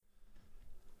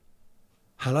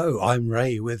Hello, I'm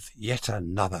Ray with yet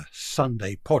another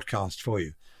Sunday podcast for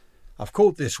you. I've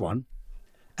called this one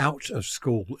Out of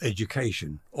School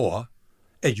Education, or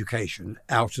Education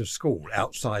Out of School,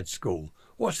 Outside School.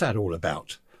 What's that all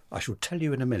about? I shall tell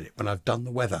you in a minute when I've done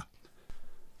the weather.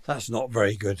 That's not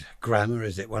very good grammar,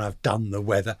 is it? When I've done the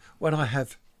weather, when I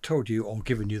have told you or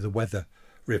given you the weather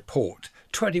report.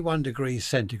 21 degrees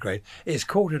centigrade. It's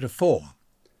 4:45.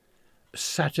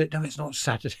 Saturday, no, it's not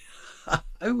Saturday.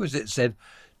 Who was it said,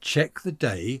 check the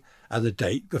day and the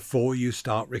date before you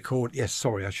start recording? Yes,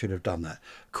 sorry, I should have done that.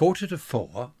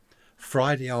 4:45,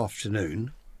 Friday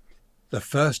afternoon, the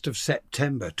 1st of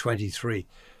September 23.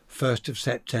 1st of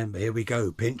September, here we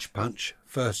go, pinch punch,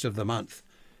 1st of the month.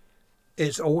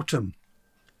 It's autumn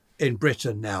in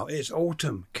Britain now. It's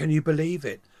autumn. Can you believe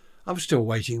it? I'm still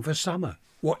waiting for summer.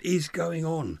 What is going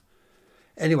on?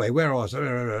 Anyway, where was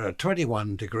I?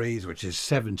 21 degrees, which is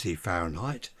 70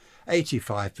 Fahrenheit,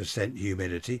 85%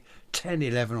 humidity,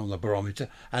 10-11 on the barometer,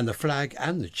 and the flag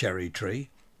and the cherry tree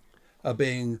are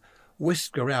being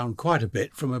whisked around quite a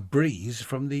bit from a breeze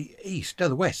from the east, no,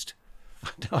 the west.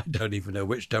 I don't even know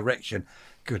which direction.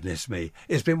 Goodness me.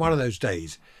 It's been one of those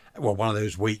days, well, one of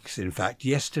those weeks, in fact.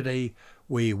 Yesterday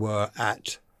we were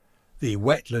at the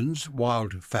Wetlands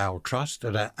Wildfowl Trust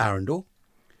at Arundel.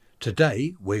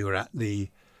 Today we were at the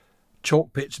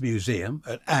Chalk Pits Museum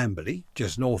at Amberley,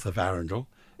 just north of Arundel.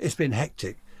 It's been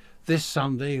hectic. This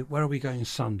Sunday, where are we going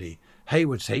Sunday?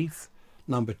 Haywards Heath,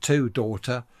 number 2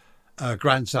 daughter,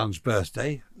 grandson's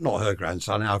birthday. Not her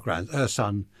grandson, her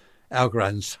son, our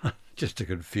grandson, just to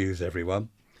confuse everyone.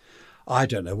 I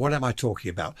don't know, what am I talking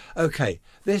about? Okay,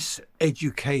 this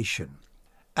education,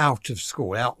 out of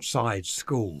school, outside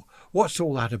school, what's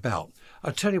all that about?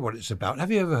 I'll tell you what it's about.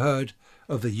 Have you ever heard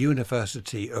of the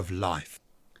University of Life?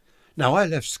 Now, I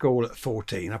left school at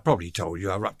 14. I probably told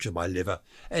you I ruptured my liver,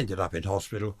 ended up in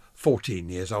hospital, 14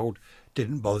 years old,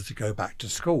 didn't bother to go back to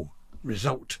school.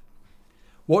 Result.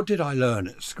 What did I learn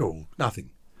at school?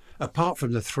 Nothing. Apart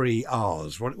from the 3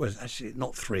 R's. Well, it was actually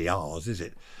not 3 R's, is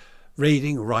it?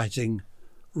 Reading, writing,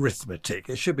 arithmetic.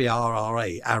 It should be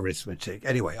RRA, arithmetic.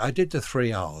 Anyway, I did the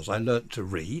 3 R's. I learnt to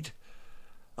read.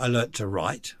 I learnt to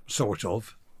write, sort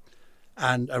of.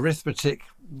 And arithmetic,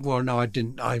 well, no, I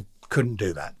didn't. I couldn't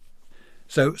do that.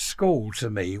 So school to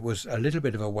me was a little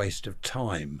bit of a waste of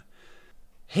time.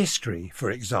 History, for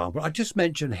example, I just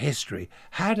mentioned history.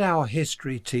 Had our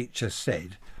history teacher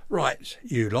said, right,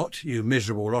 you lot, you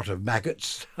miserable lot of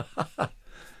maggots,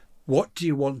 what do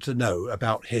you want to know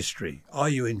about history? Are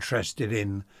you interested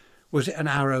in, was it an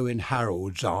arrow in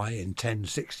Harold's eye in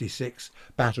 1066,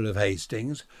 Battle of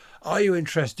Hastings? Are you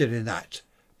interested in that?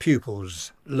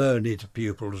 Pupils, learned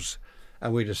pupils.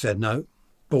 And we'd have said, no,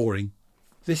 boring.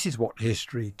 This is what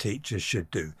history teachers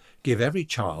should do. Give every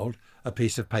child a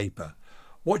piece of paper.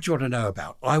 What do you want to know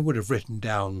about? I would have written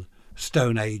down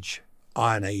Stone Age,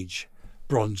 Iron Age,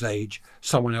 Bronze Age.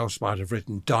 Someone else might have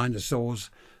written dinosaurs.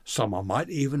 Someone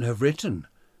might even have written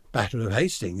Battle of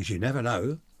Hastings. You never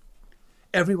know.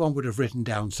 Everyone would have written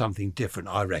down something different,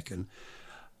 I reckon.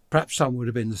 Perhaps some would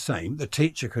have been the same. The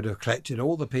teacher could have collected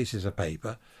all the pieces of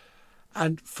paper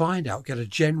and get a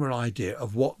general idea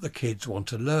of what the kids want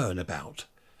to learn about.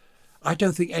 I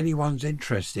don't think anyone's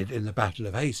interested in the Battle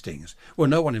of Hastings. Well,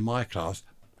 no one in my class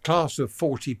of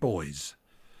 40 boys.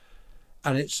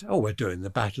 And it's, we're doing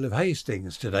the Battle of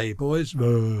Hastings today, boys.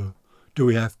 Do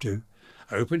we have to?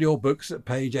 Open your books at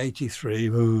page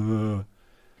 83.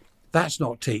 That's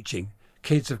not teaching.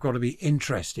 Kids have got to be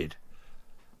interested.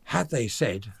 Had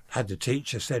the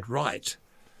teacher said, right,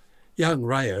 young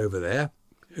Ray over there,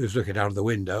 who's looking out of the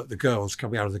window at the girls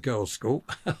coming out of the girls' school,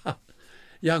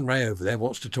 young Ray over there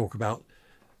wants to talk about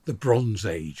the Bronze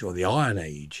Age or the Iron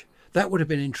Age. That would have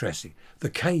been interesting.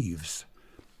 The caves,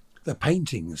 the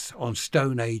paintings on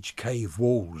Stone Age cave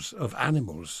walls of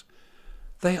animals,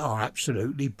 they are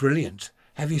absolutely brilliant.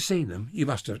 Have you seen them? You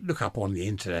must have looked up on the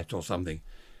internet or something.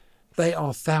 They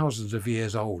are thousands of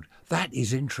years old. That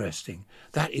is interesting.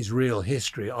 That is real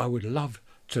history. I would love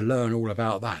to learn all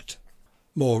about that.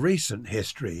 More recent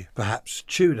history, perhaps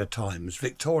Tudor times,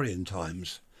 Victorian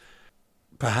times.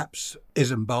 Perhaps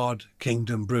Isambard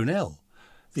Kingdom Brunel,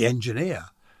 the engineer.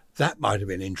 That might have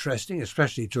been interesting,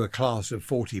 especially to a class of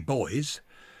 40 boys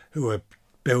who were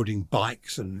building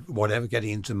bikes and whatever, getting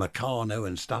into Meccano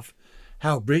and stuff.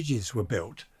 How bridges were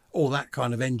built, all that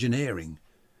kind of engineering.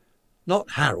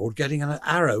 Not Harold getting an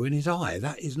arrow in his eye.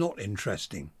 That is not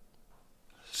interesting.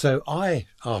 So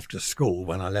after school,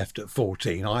 when I left at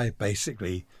 14, I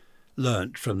basically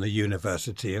learnt from the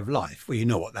University of Life. Well, you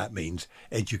know what that means,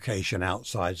 education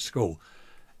outside school.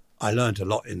 I learnt a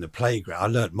lot in the playground. I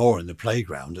learnt more in the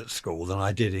playground at school than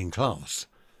I did in class.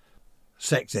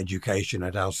 sex education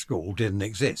at our school didn't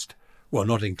exist. Well,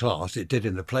 not in class, it did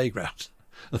in the playground.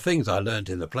 The things I learnt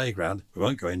in the playground, we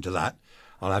won't go into that.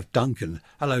 I'll have Duncan,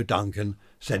 hello Duncan,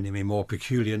 sending me more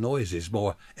peculiar noises,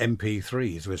 more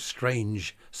MP3s with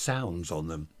strange sounds on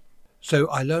them. So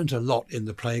I learnt a lot in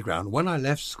the playground. When I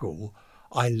left school,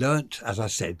 I learnt, as I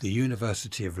said, the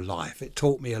university of life. It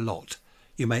taught me a lot.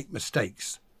 You make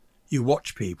mistakes. You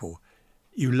watch people.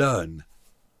 You learn.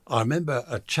 I remember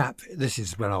a chap, this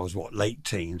is when I was, late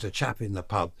teens, a chap in the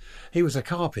pub. He was a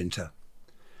carpenter.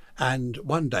 And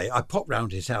one day I popped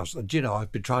round his house. And,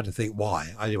 I've been trying to think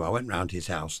why. Anyway, I went round his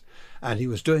house and he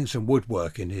was doing some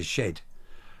woodwork in his shed.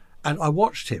 And I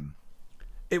watched him.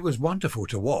 It was wonderful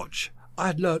to watch. I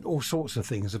had learnt all sorts of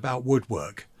things about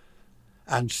woodwork.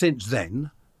 And since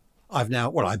then, I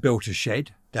built a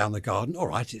shed down the garden. All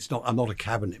right, I'm not a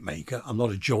cabinet maker. I'm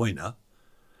not a joiner.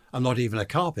 I'm not even a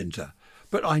carpenter.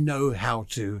 But I know how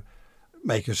to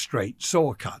make a straight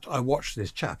saw cut. I watched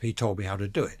this chap. He told me how to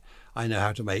do it. I know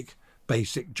how to make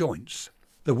basic joints.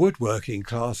 The woodworking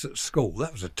class at school,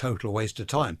 that was a total waste of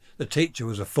time. The teacher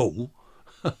was a fool,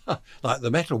 like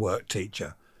the metalwork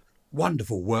teacher.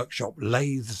 Wonderful workshop,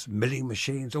 lathes, milling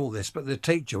machines, all this, but the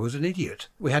teacher was an idiot.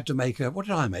 We had to make what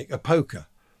did I make? A poker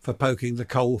for poking the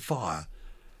coal fire.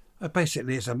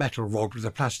 Basically, it's a metal rod with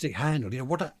a plastic handle.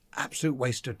 What an absolute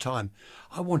waste of time.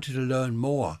 I wanted to learn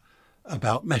more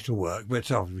about metalwork,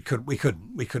 but we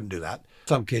couldn't do that.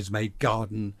 Some kids made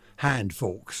garden hand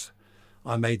forks.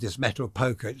 I made this metal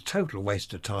poker. It's a total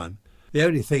waste of time. The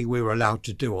only thing we were allowed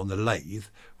to do on the lathe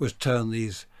was turn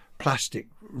these plastic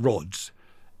rods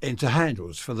into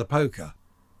handles for the poker.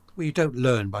 Well, you don't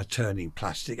learn by turning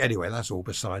plastic. Anyway, that's all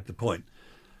beside the point.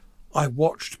 I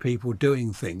watched people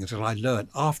doing things and I learned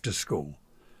after school,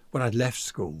 when I'd left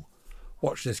school,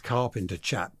 watched this carpenter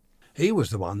chap. He was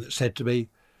the one that said to me,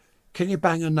 "Can you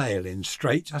bang a nail in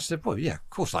straight?" I said, "Well, yeah, of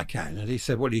course I can." And he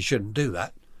said, "Well, you shouldn't do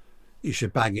that. You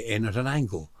should bang it in at an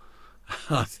angle."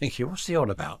 I'm thinking, what's he on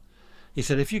about? He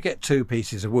said, if you get two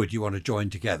pieces of wood you want to join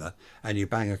together and you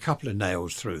bang a couple of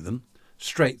nails through them,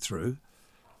 straight through,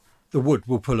 the wood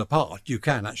will pull apart. You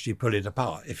can actually pull it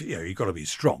apart. If you've got to be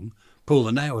strong, pull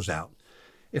the nails out.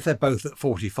 If they're both at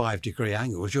 45-degree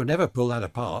angles, you'll never pull that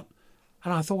apart.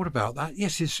 And I thought about that.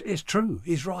 Yes, it's true.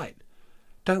 He's right.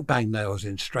 Don't bang nails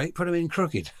in straight, put them in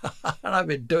crooked. And I've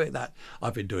been doing that.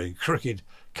 I've been doing crooked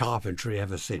carpentry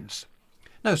ever since.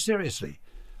 No, seriously.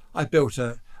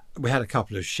 We had a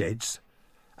couple of sheds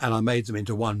and I made them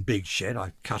into one big shed.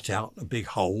 I cut out a big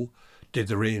hole, did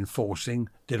the reinforcing,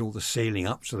 did all the sealing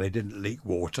up so they didn't leak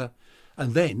water.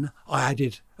 And then I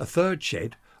added a third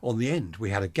shed on the end.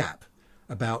 We had a gap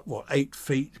about, 8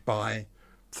 feet by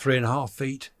 3.5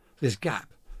 feet, this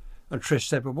gap. And Trish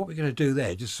said, well, what are we going to do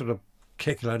there? Just sort of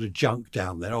kick a load of junk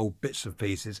down there, old bits and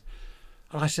pieces.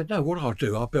 And I said, no, what I'll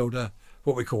do, I'll build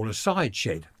what we call a side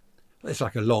shed. It's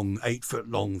like a long, 8 foot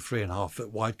long, 3.5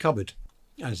 foot wide cupboard.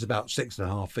 And it's about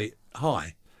 6.5 feet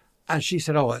high. And she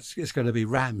said, oh, it's going to be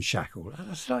ramshackle.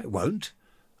 And I said, no, it won't.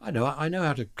 I know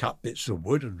how to cut bits of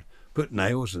wood and put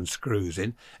nails and screws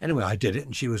in. Anyway, I did it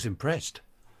and she was impressed.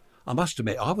 I must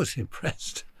admit, I was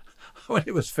impressed. When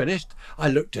it was finished, I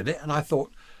looked at it and I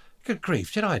thought, good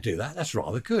grief, did I do that? That's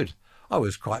rather good. I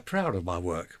was quite proud of my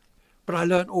work. But I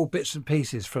learnt all bits and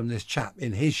pieces from this chap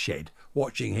in his shed,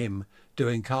 watching him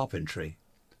doing carpentry.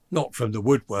 Not from the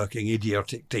woodworking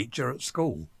idiotic teacher at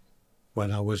school.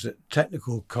 When I was at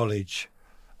technical college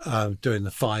doing the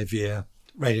 5-year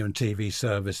radio and TV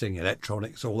servicing,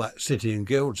 electronics, all that City and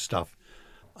Guild stuff,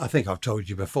 I think I've told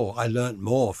you before, I learnt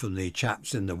more from the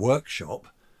chaps in the workshop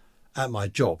at my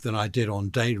job than I did on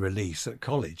day release at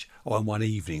college, or on one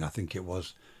evening, I think it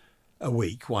was, a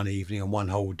week, one evening and one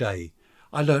whole day.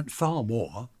 I learnt far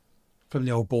more from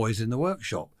the old boys in the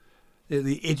workshop.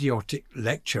 The idiotic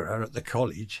lecturer at the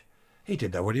college, he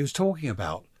didn't know what he was talking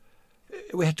about.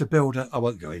 We had to build I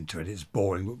won't go into it, it's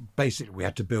boring, but basically we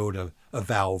had to build a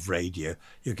valve radio.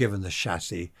 You're given the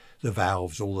chassis, the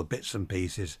valves, all the bits and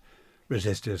pieces,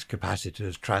 resistors,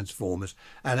 capacitors, transformers,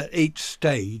 and at each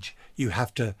stage you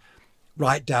have to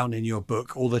write down in your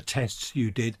book all the tests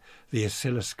you did, the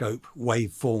oscilloscope,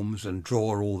 waveforms, and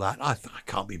draw all that. I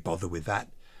can't be bothered with that.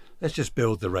 Let's just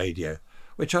build the radio,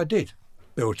 which I did.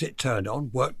 Built it, turned on,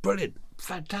 worked brilliant,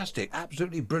 fantastic,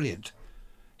 absolutely brilliant.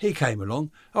 He came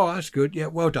along, oh, that's good, yeah,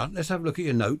 well done, let's have a look at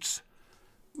your notes.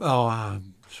 Oh, I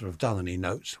haven't sort of done any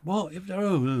notes. What?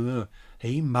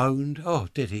 He moaned, oh,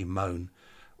 did he moan?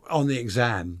 On the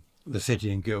exam, the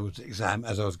City and Guilds exam,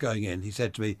 as I was going in, he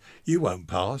said to me, you won't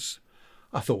pass.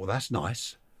 I thought, well, that's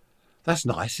nice. That's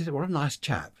nice. He said, what a nice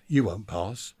chap. You won't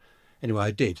pass. Anyway,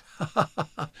 I did.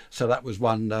 So that was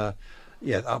one, up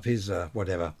his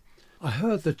whatever. I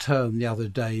heard the term the other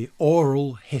day,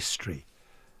 oral history.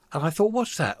 And I thought,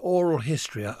 what's that, oral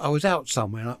history? I was out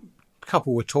somewhere and a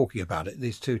couple were talking about it,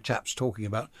 these two chaps talking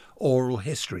about oral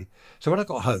history. So when I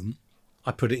got home,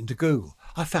 I put it into Google.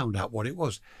 I found out what it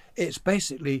was. It's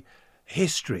basically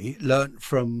history learnt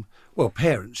from, well,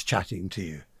 parents chatting to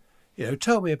you. You know,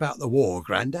 tell me about the war,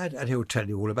 Grandad, and he'll tell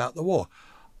you all about the war.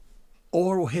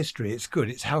 Oral history, it's good.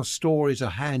 It's how stories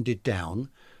are handed down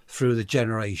through the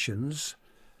generations.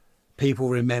 People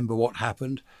remember what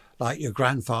happened. Like your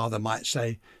grandfather might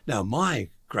say, now my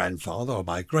grandfather or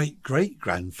my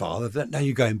great-great-grandfather, now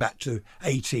you're going back to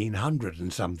 1800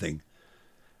 and something.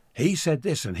 He said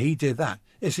this and he did that.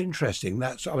 It's interesting.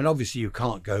 Obviously you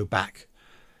can't go back.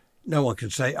 No one can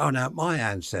say, oh, now my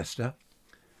ancestor,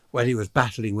 when he was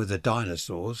battling with the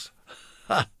dinosaurs,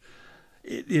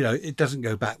 it doesn't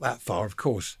go back that far, of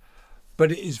course.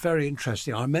 But it is very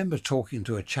interesting. I remember talking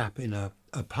to a chap in a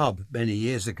pub many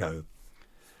years ago.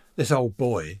 This old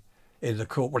boy in the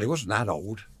court, well, he wasn't that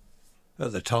old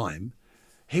at the time.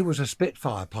 He was a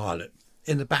Spitfire pilot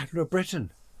in the Battle of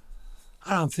Britain.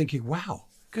 And I'm thinking, wow,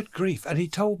 good grief. And he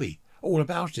told me all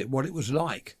about it, what it was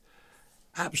like.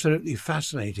 Absolutely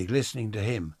fascinating listening to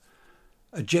him.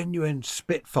 A genuine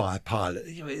Spitfire pilot.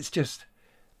 It's just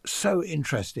so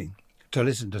interesting to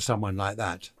listen to someone like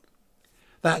that.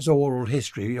 That's oral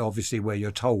history, obviously, where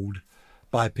you're told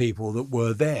by people that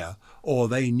were there, or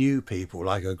they knew people,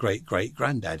 like a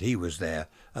great-great-granddad. He was there,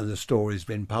 and the story's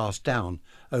been passed down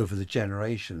over the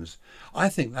generations. I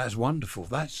think that's wonderful.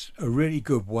 That's a really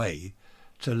good way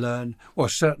to learn, well,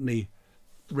 certainly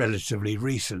relatively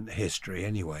recent history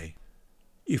anyway.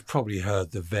 You've probably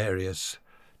heard the various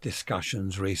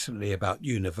discussions recently about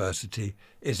university.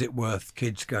 Is it worth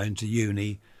kids going to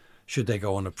uni? Should they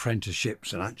go on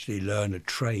apprenticeships and actually learn a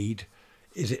trade?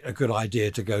 Is it a good idea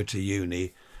to go to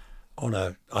uni on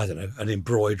an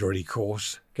embroidery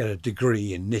course, get a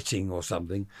degree in knitting or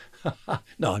something?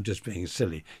 No, I'm just being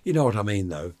silly. You know what I mean,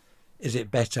 though. Is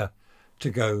it better to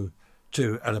go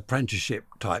to an apprenticeship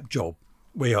type job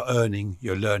where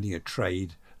you're learning a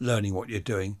trade, learning what you're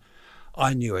doing?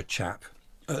 I knew a chap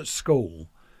at school.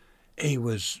 He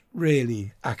was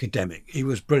really academic. He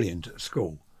was brilliant at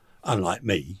school, unlike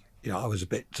me. I was a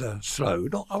bit slow.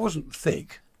 I wasn't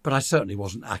thick, but I certainly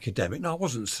wasn't academic. No, I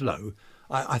wasn't slow.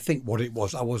 I think what it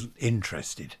was, I wasn't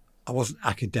interested. I wasn't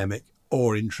academic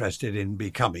or interested in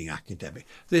becoming academic.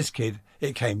 This kid,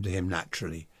 it came to him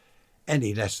naturally.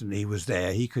 Any lesson he was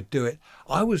there, he could do it.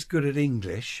 I was good at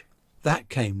English. That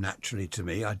came naturally to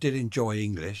me. I did enjoy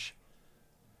English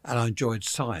and I enjoyed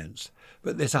science.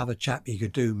 But this other chap, he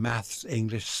could do maths,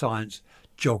 English, science,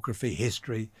 geography,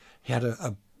 history. He had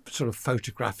a sort of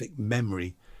photographic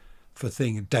memory for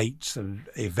dates and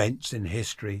events in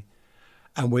history.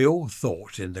 And we all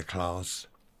thought in the class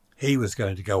he was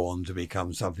going to go on to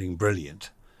become something brilliant.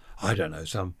 I don't know,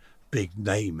 some big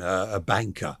name, a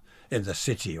banker in the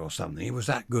city or something. He was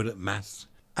that good at maths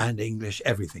and English,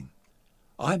 everything.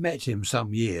 I met him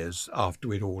some years after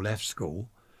we'd all left school.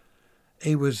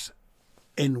 He was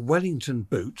in Wellington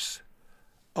boots,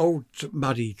 old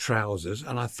muddy trousers,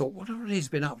 and I thought, what have he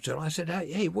been up to? And I said,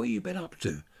 hey, what have you been up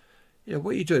to?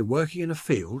 What are you doing, working in a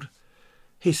field?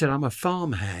 He said, I'm a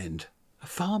farmhand. A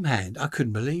farmhand? I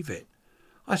couldn't believe it.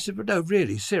 I said, but no,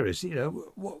 really, seriously,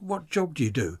 what job do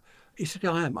you do? He said,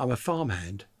 I'm a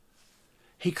farmhand.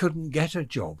 He couldn't get a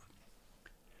job.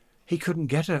 He couldn't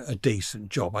get a decent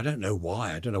job. I don't know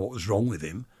why. I don't know what was wrong with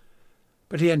him.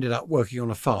 But he ended up working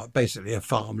on a farm, basically a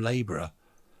farm labourer.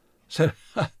 So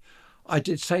I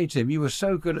did say to him, you were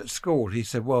so good at school. He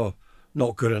said, well,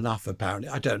 not good enough, apparently.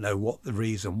 I don't know what the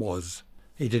reason was.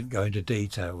 He didn't go into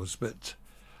details, but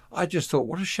I just thought,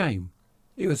 what a shame.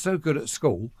 He was so good at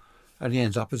school and he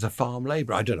ends up as a farm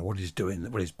labourer. I don't know what he's doing.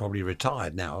 Well, he's probably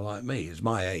retired now, like me. He's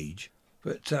my age.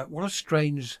 But what a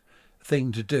strange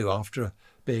thing to do after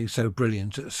being so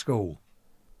brilliant at school.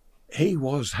 He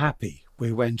was happy.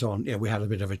 We went on, we had a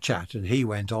bit of a chat, and he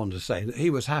went on to say that he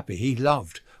was happy. He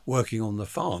loved working on the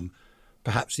farm.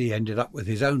 Perhaps he ended up with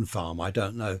his own farm, I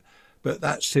don't know. But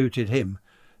that suited him.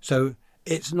 So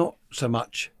it's not so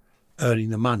much earning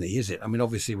the money, is it? I mean,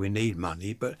 obviously we need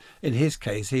money, but in his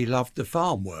case, he loved the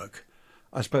farm work.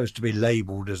 I suppose to be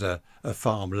labelled as a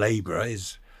farm labourer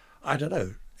is, I don't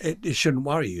know, it shouldn't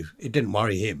worry you. It didn't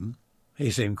worry him.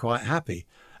 He seemed quite happy.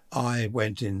 I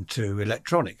went into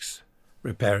electronics,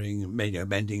 repairing,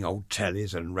 mending old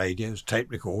tellies and radios,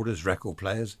 tape recorders, record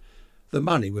players. The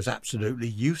money was absolutely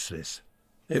useless.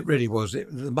 It really was.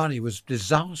 The money was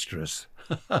disastrous.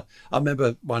 I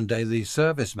remember one day the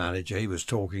service manager, he was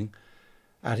talking,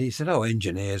 and he said,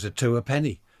 engineers are 2 a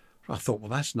penny. I thought, well,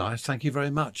 that's nice. Thank you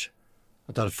very much.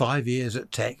 I've done 5 years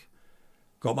at Tech,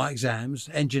 got my exams,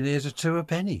 engineers are two a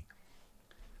penny.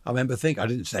 I remember thinking, I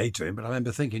didn't say to him, but I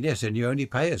remember thinking, yes, and you only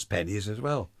pay us pennies as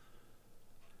well.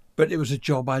 But it was a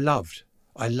job I loved.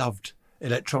 I loved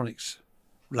electronics,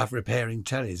 loved repairing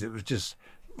tellies. It was just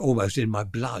almost in my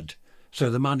blood. So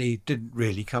the money didn't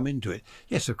really come into it.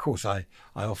 Yes, of course, I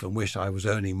often wish I was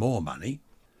earning more money,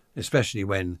 especially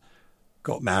when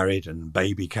got married and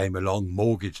baby came along,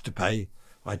 mortgage to pay.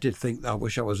 I did think I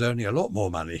wish I was earning a lot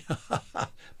more money,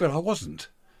 but I wasn't,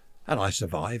 and I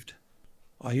survived.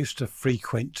 I used to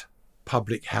frequent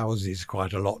public houses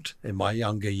quite a lot in my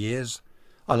younger years.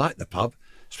 I liked the pub,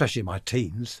 especially in my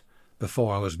teens.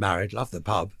 Before I was married, loved the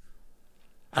pub.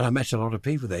 And I met a lot of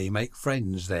people there. You make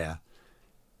friends there.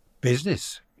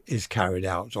 Business is carried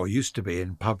out, or used to be,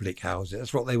 in public houses.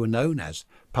 That's what they were known as,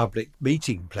 public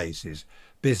meeting places.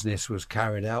 Business was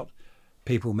carried out.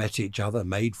 People met each other,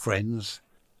 made friends.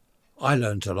 I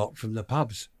learnt a lot from the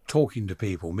pubs, talking to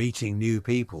people, meeting new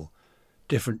people,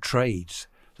 different trades.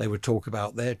 They would talk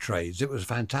about their trades. It was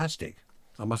fantastic.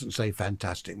 I mustn't say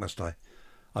fantastic, must I?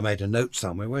 I made a note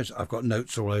somewhere. I've got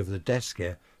notes all over the desk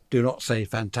here. Do not say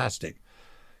fantastic,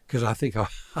 because I think I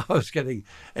was getting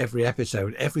every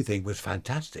episode, everything was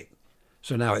fantastic.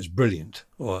 So now it's brilliant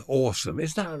or awesome.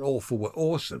 Isn't that an awful word?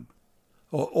 Awesome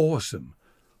or awesome.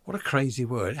 What a crazy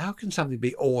word. How can something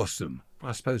be awesome?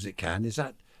 I suppose it can. Is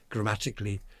that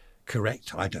grammatically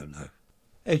correct? I don't know.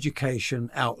 Education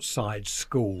outside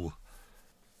school.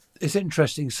 It's an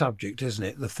interesting subject, isn't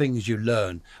it? The things you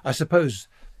learn. I suppose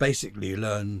basically you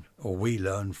learn, or we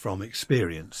learn, from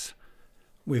experience.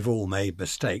 We've all made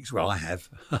mistakes. Well, I have.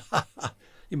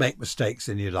 You make mistakes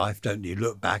in your life, don't you?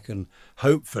 Look back and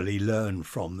hopefully learn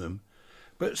from them.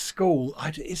 But school,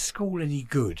 is school any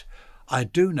good? I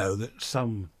do know that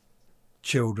some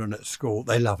children at school,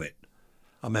 they love it.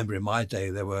 I remember in my day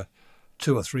there were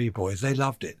 2 or 3 boys, they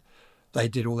loved it. They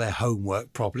did all their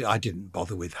homework properly. I didn't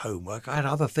bother with homework. I had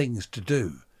other things to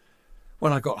do.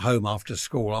 When I got home after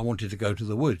school, I wanted to go to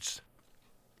the woods.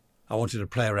 I wanted to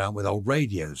play around with old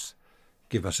radios,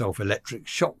 give myself electric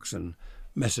shocks and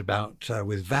mess about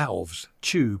with valves,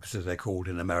 tubes as they're called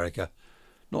in America.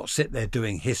 Not sit there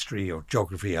doing history or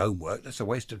geography homework. That's a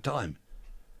waste of time.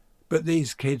 But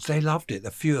these kids, they loved it.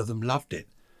 A few of them loved it.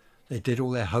 They did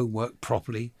all their homework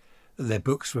properly. Their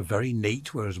books were very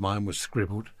neat, whereas mine was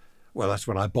scribbled. Well, that's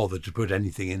when I bothered to put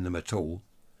anything in them at all.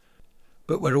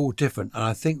 But we're all different, and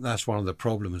I think that's one of the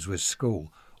problems with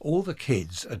school. All the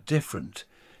kids are different.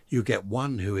 You get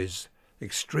one who is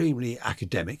extremely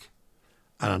academic,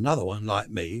 and another one, like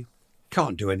me,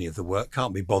 can't do any of the work,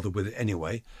 can't be bothered with it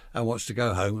anyway, and wants to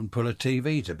go home and pull a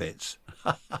TV to bits.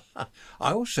 I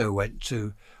also went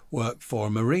to work for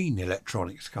a marine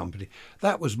electronics company.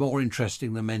 That was more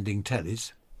interesting than mending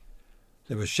tellies.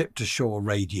 There was ship-to-shore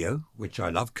radio, which I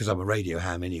love because I'm a radio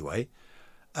ham anyway,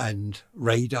 and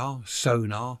radar,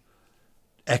 sonar,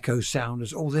 echo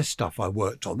sounders, all this stuff I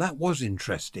worked on. That was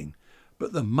interesting.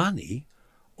 But the money,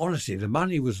 honestly, the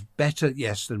money was better,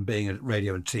 yes, than being a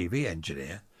radio and TV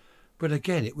engineer. But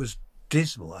again, it was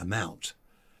dismal amount.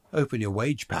 Open your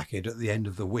wage packet at the end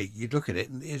of the week, you'd look at it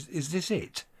and is this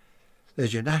it?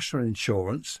 There's your national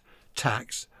insurance,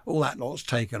 tax, all that lot's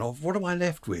taken off. What am I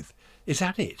left with? Is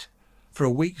that it? For a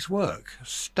week's work?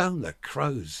 Stone the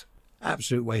crows.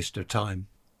 Absolute waste of time.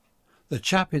 The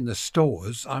chap in the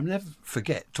stores, I'll never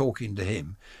forget talking to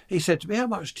him. He said to me, how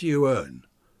much do you earn?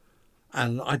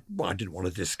 And I didn't want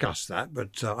to discuss that,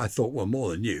 but I thought, well,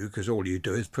 more than you, because all you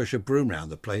do is push a broom round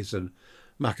the place and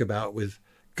muck about with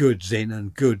goods in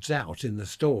and goods out in the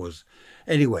stores.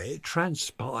 Anyway, it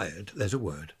transpired, there's a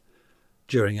word,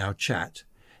 during our chat,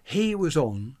 he was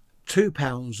on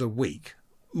 £2 a week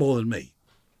more than me.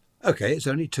 OK, it's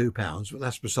only £2, but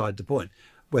that's beside the point.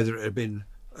 Whether it had been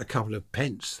a couple of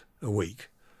pence a week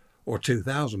or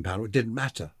 £2,000, it didn't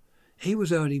matter. He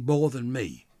was earning more than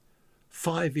me.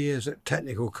 5 years at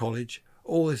technical college,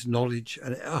 all this knowledge,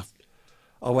 and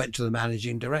I went to the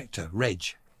managing director, Reg.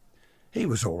 He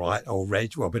was all right, old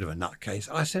Reg, well, a bit of a nutcase.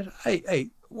 I said, hey,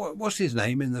 what's his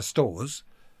name in the stores?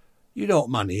 You know what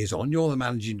money he's on. You're the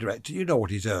managing director. You know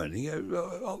what he's earning.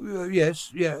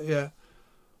 Yes, yeah.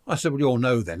 I said, well, you all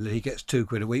know then that he gets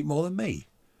 £2 a week more than me.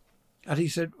 And he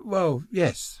said, well,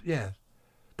 yes, yeah.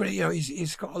 But,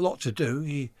 he's got a lot to do.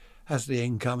 He has the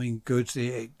incoming goods,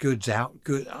 the goods out.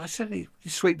 Good. I said he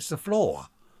sweeps the floor,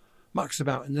 mucks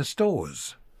about in the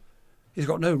stores. He's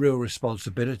got no real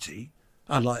responsibility.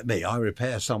 Unlike me, I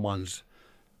repair someone's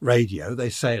radio. They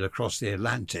sail across the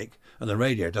Atlantic and the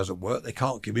radio doesn't work. They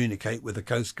can't communicate with the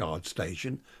Coast Guard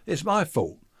station. It's my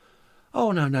fault.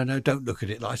 Oh, no, don't look at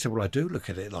it like I said, well, I do look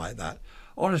at it like that.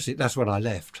 Honestly, that's when I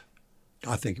left.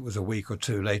 I think it was a week or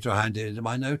two later, I handed in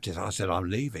my notice. I said, I'm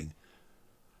leaving.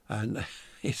 And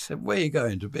he said, where are you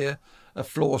going, to be a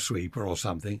floor sweeper or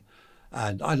something?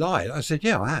 And I lied. I said,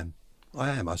 yeah, I am.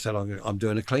 I said, I'm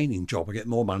doing a cleaning job. I get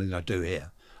more money than I do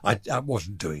here. I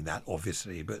wasn't doing that,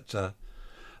 obviously, but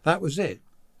that was it.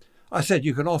 I said,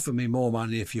 you can offer me more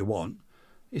money if you want.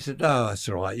 He said, no, that's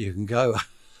all right, you can go.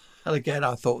 And again,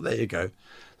 I thought, there you go.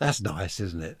 That's nice,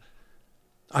 isn't it?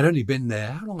 I'd only been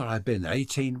there, how long had I been there?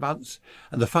 18 months?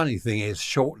 And the funny thing is,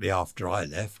 shortly after I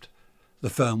left, the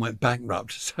firm went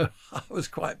bankrupt. So I was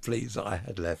quite pleased that I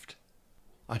had left.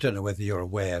 I don't know whether you're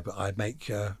aware, but I make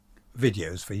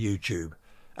videos for YouTube,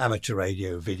 amateur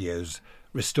radio videos,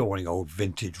 restoring old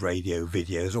vintage radio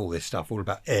videos, all this stuff, all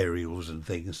about aerials and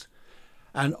things.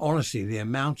 And honestly, the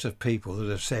amount of people that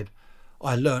have said,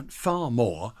 I learnt far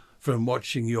more from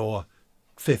watching your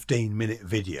 15-minute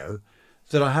video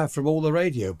than I have from all the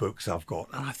radio books I've got.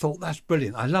 And I thought, that's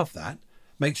brilliant. I love that.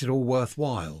 Makes it all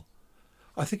worthwhile.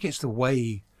 I think it's the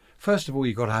way, first of all,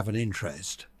 you've got to have an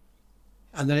interest.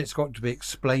 And then it's got to be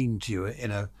explained to you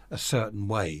in a certain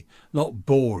way. Not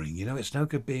boring, it's no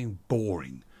good being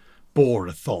boring.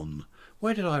 Bore-a-thon.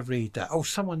 Where did I read that? Oh,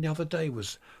 someone the other day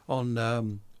was on,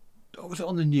 was it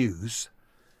on the news?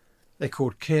 They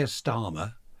called Keir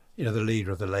Starmer, the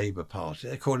leader of the Labour Party,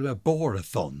 they called him a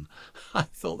bore-a-thon. I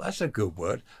thought, that's a good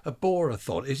word, a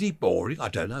bore-a-thon. Is he boring? I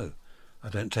don't know. I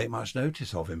don't take much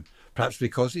notice of him. Perhaps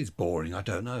because he's boring, I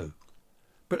don't know.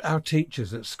 But our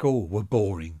teachers at school were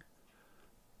boring.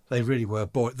 They really were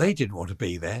boring. They didn't want to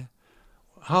be there.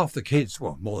 Half the kids,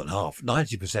 well, more than half,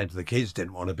 90% of the kids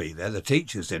didn't want to be there. The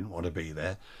teachers didn't want to be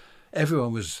there.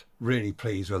 Everyone was really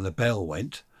pleased when the bell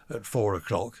went at 4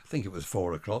 o'clock. I think it was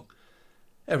 4 o'clock.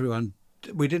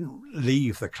 We didn't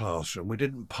leave the classroom. We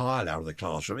didn't pile out of the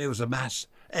classroom. It was a mass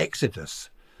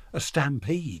exodus, a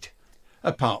stampede.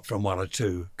 Apart from one or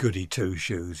two goody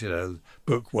two-shoes,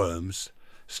 bookworms,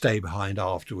 stay behind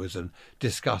afterwards and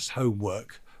discuss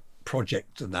homework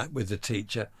projects and that with the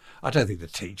teacher. I don't think the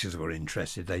teachers were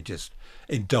interested. They just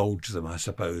indulged them, I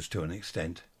suppose, to an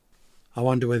extent. I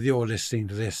wonder whether you're listening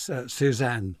to this.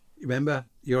 Suzanne, remember,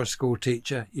 you're a school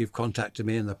teacher. You've contacted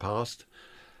me in the past.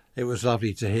 It was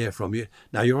lovely to hear from you.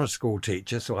 Now, you're a school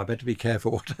teacher, so I better be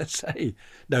careful what I say.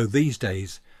 No, these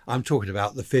days, I'm talking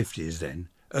about the 50s then,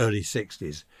 early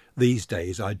 60s. These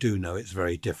days, I do know it's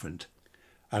very different.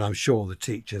 And I'm sure the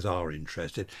teachers are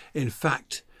interested. In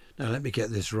fact, now let me get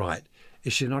this right.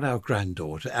 Is she not our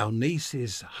granddaughter? Our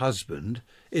niece's husband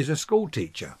is a school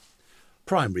teacher,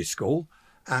 primary school,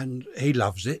 and he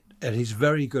loves it, and he's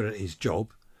very good at his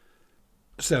job.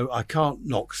 So I can't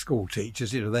knock school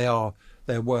teachers.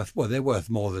 They're worth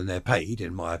more than they're paid,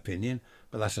 in my opinion.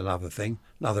 But that's another thing,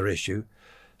 another issue.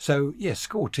 So, yes,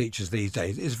 school teachers these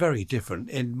days is very different.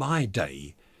 In my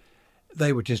day,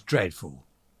 they were just dreadful.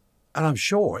 And I'm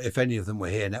sure if any of them were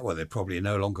here now, well, they're probably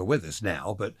no longer with us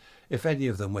now, but if any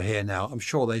of them were here now, I'm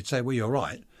sure they'd say, well, you're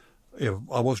right.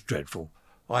 I was dreadful.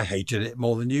 I hated it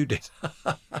more than you did.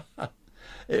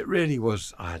 It really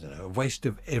was, I don't know, a waste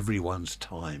of everyone's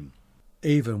time.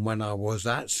 Even when I was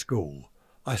at school,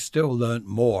 I still learnt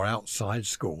more outside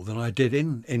school than I did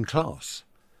in class.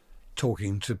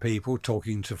 Talking to people,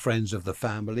 talking to friends of the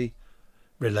family,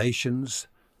 relations.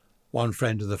 One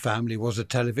friend of the family was a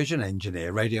television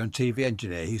engineer, radio and TV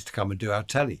engineer. He used to come and do our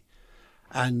telly.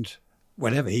 And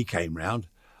whenever he came round,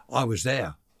 I was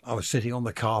there. I was sitting on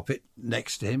the carpet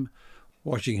next to him,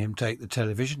 watching him take the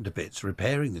television to bits,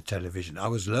 repairing the television. I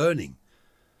was learning.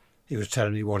 He was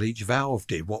telling me what each valve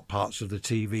did, what parts of the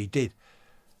TV did.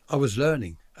 I was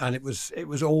learning, and it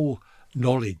was all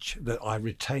knowledge that I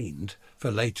retained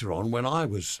for later on when I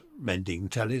was mending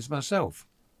tellies myself.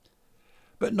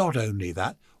 But not only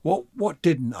that, what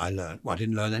didn't I learn? Well, I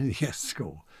didn't learn anything at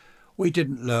school. We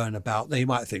didn't learn about, now you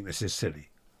might think this is silly,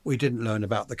 we didn't learn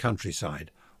about the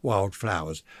countryside,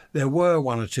 wildflowers. There were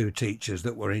one or two teachers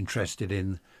that were interested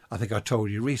in, I think I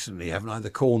told you recently, haven't I, the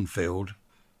cornfield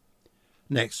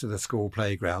next to the school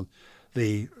playground.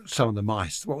 Some of the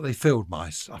mice, field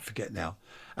mice, I forget now.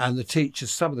 And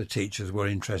some of the teachers were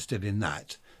interested in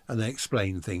that, and they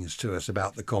explained things to us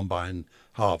about the combine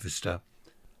harvester.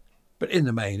 But in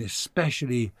the main,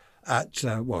 especially at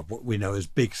what we know as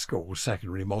big school,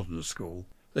 secondary modern school,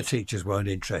 the teachers weren't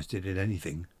interested in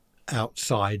anything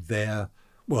outside their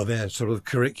sort of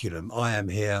curriculum. I am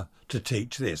here to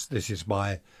teach this. This is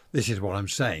what I'm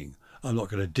saying. I'm not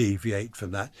going to deviate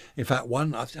from that. In fact,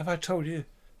 have I told you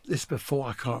this before?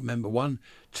 I can't remember. One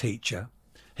teacher,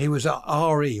 he was a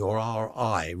RE or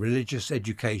RI, religious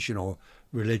education or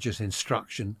religious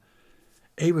instruction.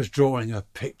 He was drawing a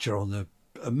picture on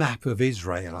a map of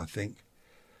Israel, I think,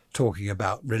 talking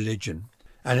about religion.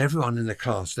 And everyone in the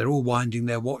class, they're all winding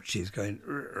their watches, going,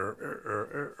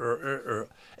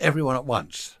 everyone at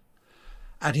once.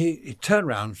 And he turned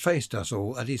around, faced us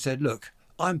all, and he said, look,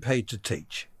 I'm paid to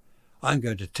teach. I'm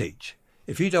going to teach.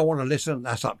 If you don't want to listen,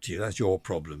 that's up to you. That's your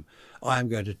problem. I am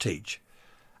going to teach.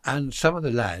 And some of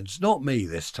the lads, not me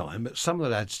this time, but some of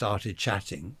the lads started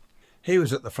chatting. He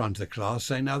was at the front of the class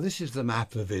saying, now this is the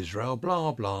map of Israel,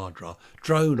 blah, blah, blah,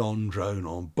 drone on,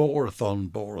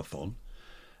 borathon, borathon.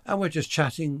 And we're just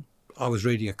chatting. I was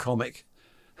reading a comic.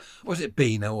 Was it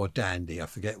Beano or Dandy? I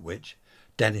forget which.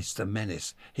 Dennis the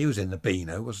Menace. He was in the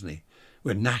Beano, wasn't he?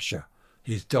 With Nasher,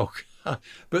 his dog.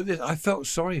 But I felt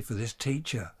sorry for this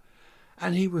teacher.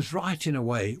 And he was right in a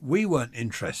way. We weren't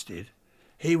interested.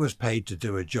 He was paid to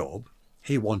do a job.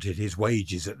 He wanted his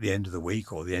wages at the end of the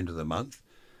week or the end of the month.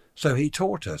 So he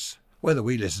taught us. Whether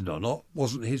we listened or not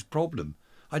wasn't his problem.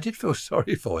 I did feel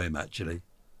sorry for him, actually.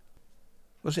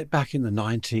 Was it back in the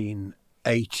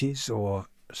 1980s or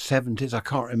 70s? I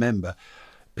can't remember.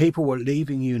 People were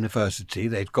leaving university.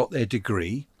 They'd got their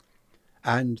degree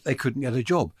and they couldn't get a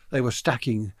job. They were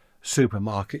stacking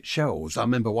supermarket shelves. I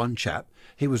remember one chap,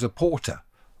 he was a porter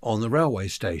on the railway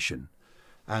station.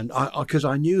 And because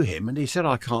I knew him, and he said,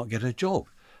 I can't get a job.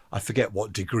 I forget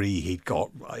what degree he'd got,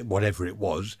 whatever it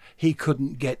was. He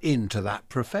couldn't get into that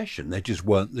profession. There just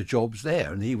weren't the jobs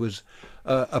there. And he was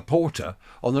a porter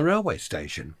on the railway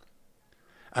station.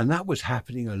 And that was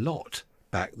happening a lot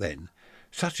back then.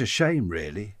 Such a shame,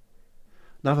 really.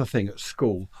 Another thing at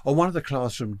school, on one of the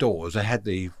classroom doors, they had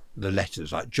the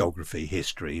letters like geography,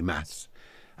 history, maths.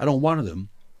 And on one of them,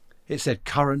 it said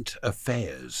current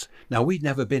affairs. Now, we'd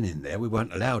never been in there. We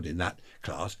weren't allowed in that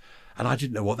class. And I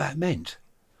didn't know what that meant.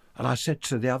 And I said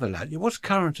to the other lad, what's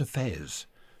current affairs?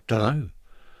 Don't know.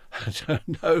 I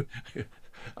don't know.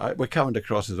 We're coming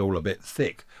across as all a bit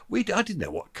thick. I didn't know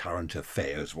what current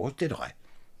affairs was, did I?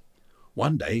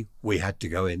 One day we had to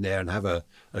go in there and have a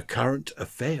current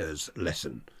affairs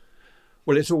lesson.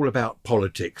 Well, it's all about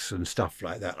politics and stuff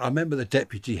like that. I remember the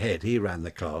deputy head, he ran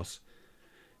the class.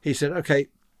 He said, OK,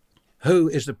 who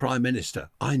is the Prime Minister?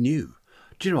 I knew.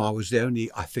 Do you know, I was the only,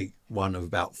 I think, one of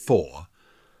about 4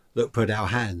 that put our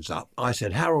hands up. I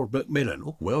said, Harold Macmillan.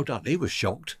 Oh, well done. He was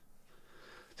shocked.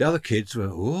 The other kids were,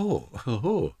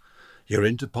 oh, you're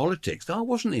into politics. No, I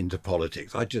wasn't into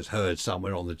politics. I just heard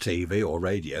somewhere on the TV or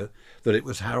radio that it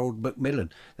was Harold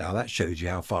Macmillan. Now, that shows you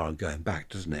how far I'm going back,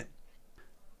 doesn't it?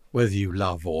 Whether you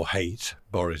love or hate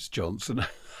Boris Johnson,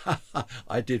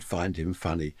 I did find him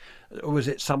funny. Was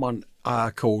it someone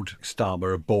called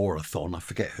Starmer a borathon? I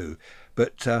forget who.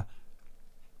 But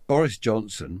Boris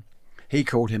Johnson, he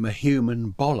called him a human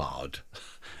bollard,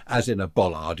 as in a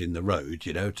bollard in the road,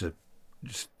 you know, to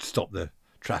stop the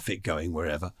traffic going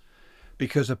wherever.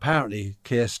 Because apparently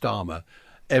Keir Starmer,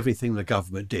 everything the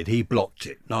government did, he blocked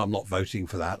it. No, I'm not voting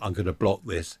for that. I'm going to block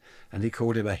this. And he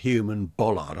called him a human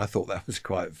bollard. I thought that was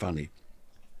quite funny.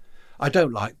 I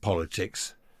don't like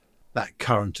politics. That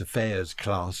current affairs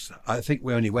class, I think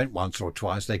we only went once or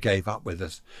twice. They gave up with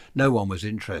us. No one was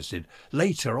interested.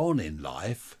 Later on in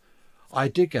life, I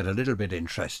did get a little bit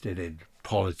interested in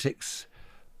politics,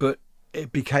 but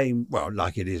it became, well,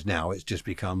 like it is now, it's just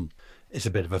become, it's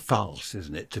a bit of a farce,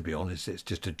 isn't it, to be honest? It's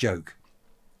just a joke.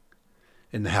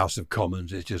 In the House of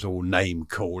Commons, it's just all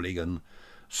name-calling and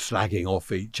slagging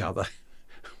off each other.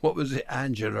 What was it,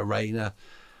 Angela Rayner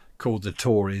called the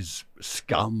Tories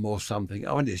scum or something?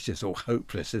 I mean, it's just all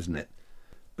hopeless, isn't it?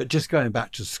 But just going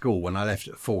back to school, when I left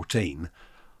at 14,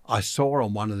 I saw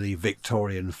on one of the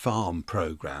Victorian farm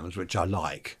programmes, which I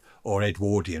like, or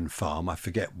Edwardian farm, I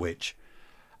forget which,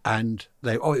 and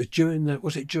it was during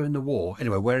the war?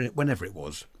 Anyway, whenever it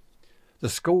was, the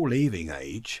school leaving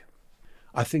age,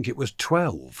 I think it was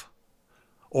 12.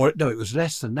 Or no, it was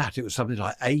less than that. It was something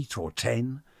like 8 or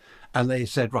 10. And they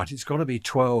said, right, it's got to be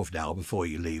 12 now before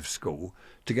you leave school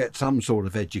to get some sort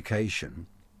of education.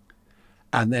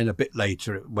 And then a bit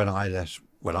later, when I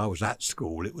was at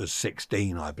school, it was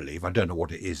 16, I believe. I don't know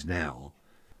what it is now.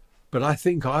 But I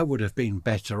think I would have been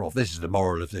better off. This is the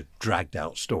moral of the dragged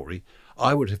out story.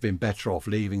 I would have been better off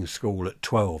leaving school at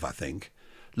 12, I think.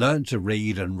 Learn to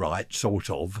read and write, sort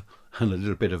of, and a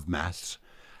little bit of maths,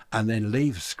 and then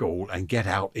leave school and get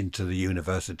out into the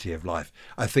university of life.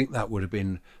 I think that would have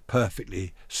been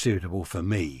perfectly suitable for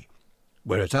me.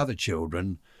 Whereas other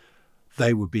children,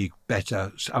 they would be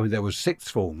better. I mean, there was sixth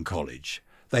form college.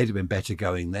 They'd have been better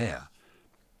going there.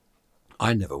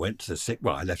 I never went to the sixth.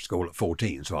 Well, I left school at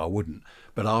 14, so I wouldn't.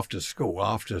 But after school,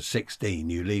 after 16,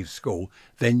 you leave school,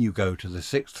 then you go to the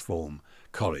sixth form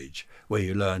college where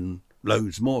you learn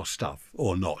loads more stuff,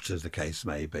 or not, as the case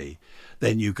may be.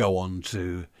 Then you go on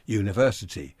to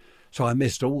university. So I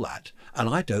missed all that. And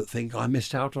I don't think I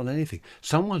missed out on anything.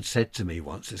 Someone said to me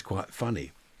once, it's quite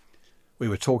funny, we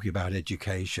were talking about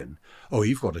education. Oh,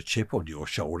 you've got a chip on your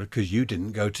shoulder because you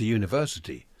didn't go to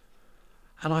university.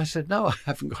 And I said, no, I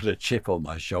haven't got a chip on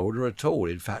my shoulder at all.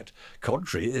 In fact,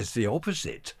 contrary, it's the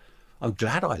opposite. I'm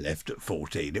glad I left at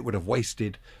 14. It would have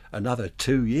wasted another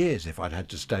 2 years if I'd had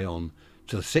to stay on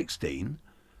till 16.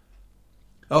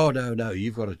 Oh, no,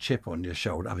 you've got a chip on your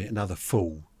shoulder. I mean, another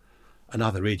fool,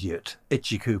 another idiot.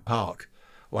 Ichiku Park.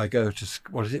 Why go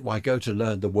to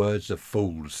learn the words of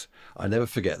fools? I never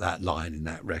forget that line in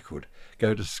that record.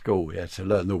 Go to school, yeah, to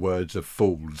learn the words of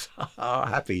fools.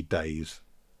 Happy days.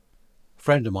 A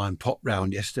friend of mine popped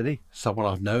round yesterday, someone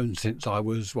I've known since I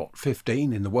was,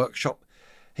 15 in the workshop.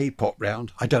 He popped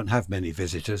round. I don't have many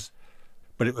visitors,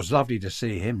 but it was lovely to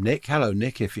see him. Nick, hello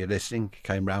Nick, if you're listening,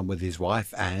 came round with his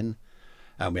wife Anne,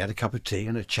 and we had a cup of tea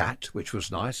and a chat, which was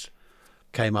nice.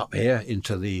 Came up here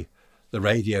into the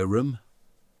radio room,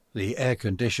 the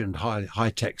air-conditioned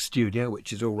high-tech studio,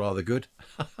 which is all rather good.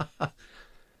 But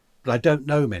I don't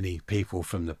know many people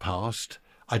from the past.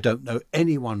 I don't know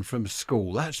anyone from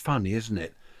school. That's funny, isn't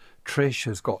it? Trish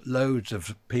has got loads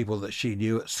of people that she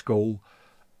knew at school.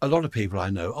 A lot of people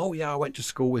I know. Oh, yeah, I went to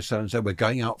school with so-and-so. We're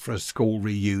going out for a school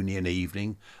reunion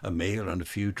evening, a meal and a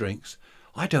few drinks.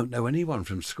 I don't know anyone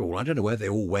from school. I don't know where they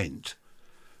all went.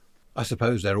 I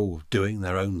suppose they're all doing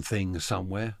their own thing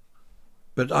somewhere.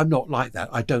 But I'm not like that.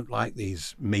 I don't like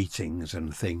these meetings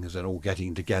and things and all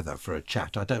getting together for a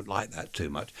chat. I don't like that too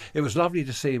much. It was lovely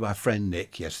to see my friend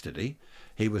Nick yesterday.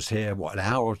 He was here, an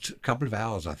hour or a couple of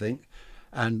hours, I think.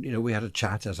 And, we had a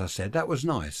chat, as I said. That was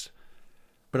nice.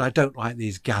 But I don't like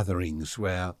these gatherings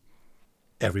where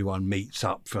everyone meets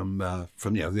up from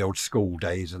the old school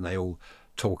days and they all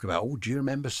talk about, oh, do you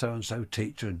remember so-and-so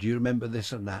teacher? And do you remember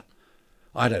this and that?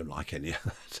 I don't like any of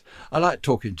that. I like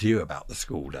talking to you about the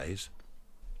school days.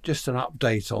 Just an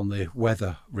update on the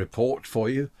weather report for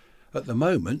you. At the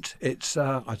moment, it's,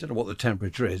 I don't know what the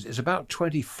temperature is, it's about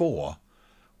 24,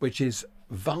 which is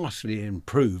vastly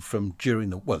improved from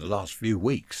during the last few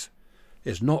weeks.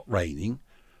 It's not raining.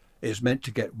 It's meant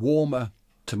to get warmer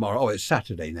tomorrow. Oh, it's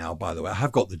Saturday now, by the way. I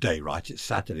have got the day right. It's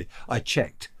Saturday. I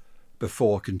checked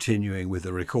before continuing with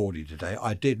the recording today.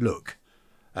 I did look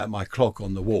at my clock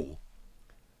on the wall,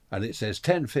 and it says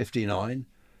 10:59,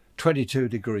 22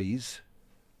 degrees,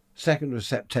 2nd of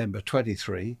September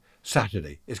 23,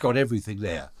 Saturday. It's got everything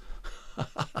there.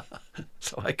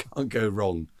 So I can't go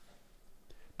wrong.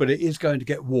 But it is going to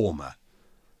get warmer,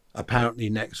 apparently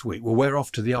next week. Well, we're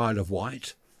off to the Isle of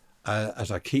Wight,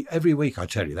 as I keep... Every week I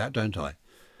tell you that, don't I?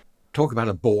 Talk about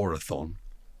a bore-a-thon.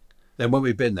 Then when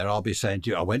we've been there, I'll be saying to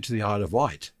you, I went to the Isle of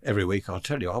Wight. Every week I'll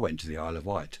tell you I went to the Isle of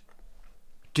Wight.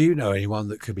 Do you know anyone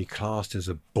that could be classed as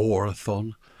a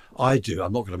bore-a-thon? I do.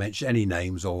 I'm not going to mention any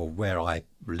names or where I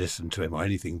listen to him or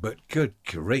anything, but good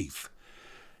grief.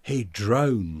 He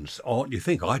drones on. You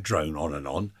think I drone on and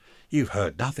on. You've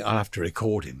heard nothing. I'll have to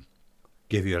record him,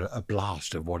 give you a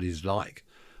blast of what he's like.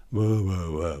 Whoa,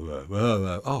 whoa, whoa, whoa, whoa,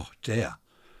 whoa. Oh, dear.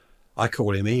 I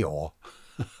call him Eeyore.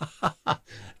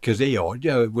 Because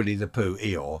Eeyore, Winnie the Pooh,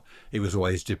 Eeyore, he was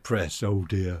always depressed. Oh,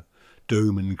 dear.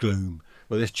 Doom and gloom.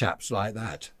 Well, this chap's like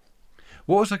that.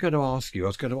 What was I going to ask you? I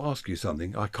was going to ask you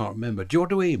something. I can't remember. Do you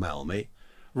want to email me?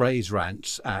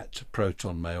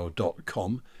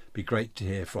 raisrants@protonmail.com. Be great to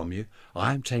hear from you.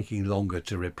 I am taking longer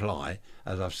to reply,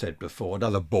 as I've said before.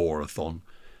 Another bore-a-thon,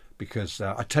 because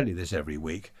I tell you this every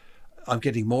week. I'm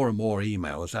getting more and more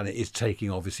emails, and it is taking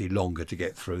obviously longer to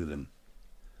get through them.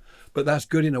 But that's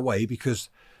good in a way, because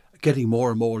getting more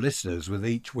and more listeners with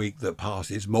each week that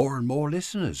passes, more and more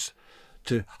listeners.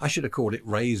 I should have called it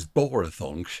Ray's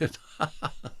Bore-a-thon.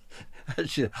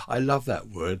 Actually, I love that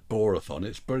word, bore-a-thon.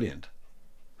 It's brilliant.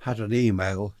 Had an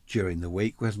email during the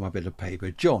week. Where's my bit of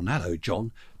paper? John, hello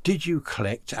John. Did you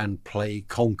collect and play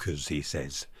conkers, he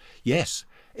says. Yes.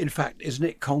 In fact, isn't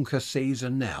it conker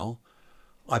season now?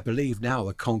 I believe now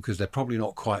the conkers, they're probably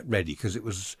not quite ready because it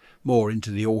was more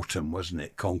into the autumn, wasn't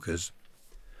it, conkers?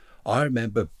 I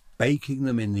remember baking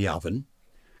them in the oven,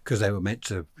 because they were meant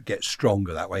to get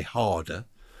stronger that way, harder.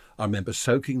 I remember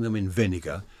soaking them in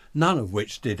vinegar, none of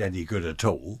which did any good at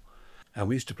all. And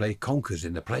we used to play conkers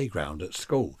in the playground at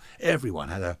school. Everyone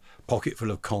had a pocket full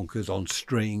of conkers on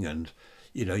string, and,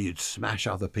 you'd smash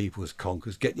other people's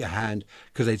conkers, get your hand,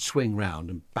 because they'd swing round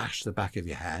and bash the back of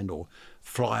your hand or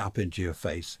fly up into your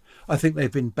face. I think they've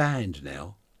been banned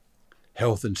now.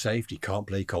 Health and safety, can't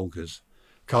play conkers.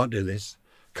 Can't do this,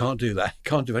 can't do that,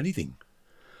 can't do anything.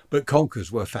 But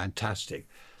conkers were fantastic.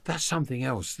 That's something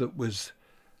else that was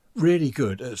really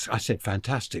good. I said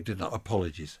fantastic, didn't I?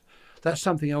 Apologies. That's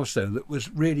something else, though, that was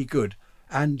really good.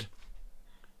 And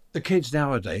The kids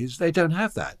nowadays, they don't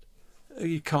have that.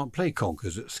 You can't play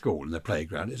conkers at school in the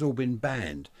playground. It's all been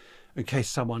banned in case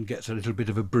someone gets a little bit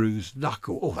of a bruised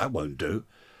knuckle. Oh, that won't do.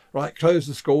 Right, close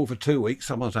the school for 2 weeks.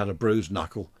 Someone's had a bruised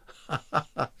knuckle.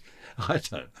 I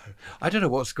don't know. I don't know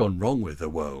what's gone wrong with the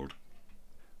world.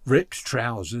 Ripped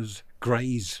trousers,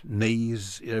 grazed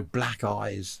knees, black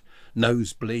eyes,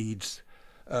 nosebleeds,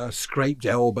 scraped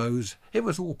elbows. It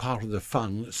was all part of the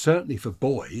fun, certainly for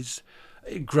boys,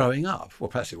 growing up. Well,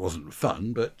 perhaps it wasn't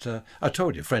fun, but I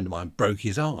told you a friend of mine broke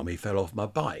his arm. He fell off my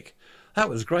bike. That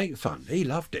was great fun. He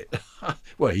loved it.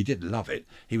 Well, he didn't love it.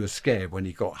 He was scared when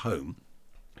he got home.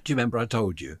 Do you remember I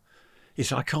told you? He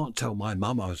said, I can't tell my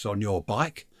mum I was on your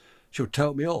bike. She'll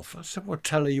tell me off. I said, well,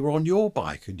 tell her you were on your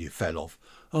bike and you fell off.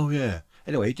 Oh, yeah.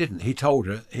 Anyway, he didn't. He told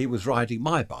her he was riding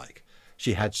my bike.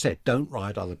 She had said, don't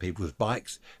ride other people's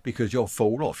bikes because you'll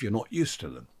fall off. You're not used to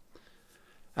them.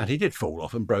 And he did fall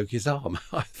off and broke his arm.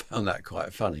 I found that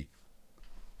quite funny.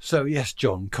 So, yes,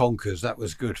 John, conkers, that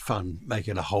was good fun,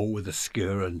 making a hole with a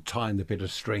skewer and tying the bit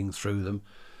of string through them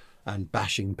and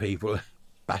bashing people,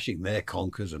 bashing their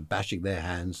conkers and bashing their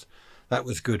hands. That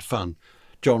was good fun.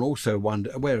 John also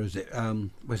wondered, where is it?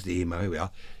 Where's the email? Here we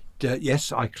are.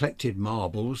 Yes, I collected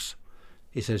marbles.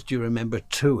 He says, do you remember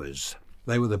tours?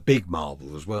 They were the big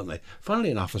marbles, weren't they?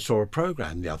 Funnily enough, I saw a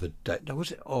programme the other day,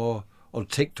 was it, or on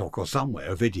TikTok or somewhere,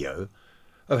 a video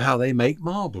of how they make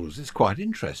marbles. It's quite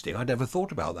interesting. I never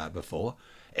thought about that before.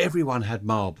 Everyone had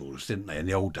marbles, didn't they, in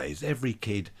the old days? Every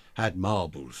kid had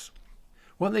marbles.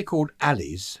 Weren't they called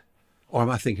alleys? Or am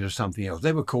I thinking of something else?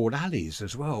 They were called alleys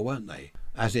as well, weren't they?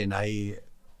 As in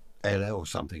A-L-L or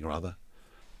something or other.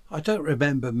 I don't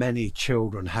remember many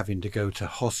children having to go to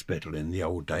hospital in the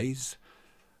old days.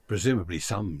 Presumably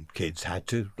some kids had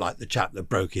to, like the chap that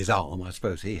broke his arm. I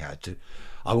suppose he had to.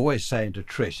 I'm always saying to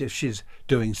Trish, if she's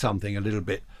doing something a little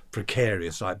bit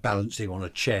precarious, like balancing on a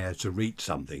chair to reach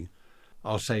something,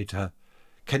 I'll say to her,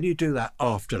 can you do that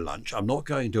after lunch? I'm not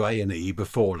going to A&E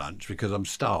before lunch because I'm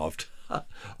starved.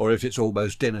 Or if it's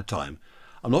almost dinner time.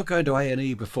 I'm not going to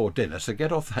A&E before dinner, so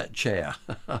get off that chair.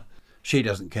 She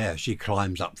doesn't care. She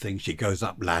climbs up things. She goes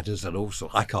up ladders and all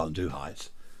sorts. I can't do heights.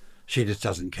 She just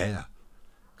doesn't care.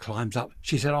 Climbs up.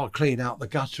 She said, I'll clean out the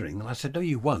guttering. And I said, no,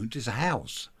 you won't. It's a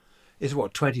house. It's,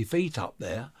 20 feet up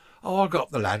there? Oh, I'll go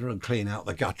up the ladder and clean out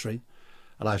the guttering.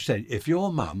 And I've said, if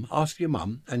your mum, ask your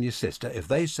mum and your sister, if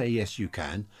they say yes, you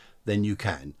can, then you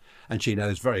can. And she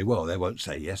knows very well they won't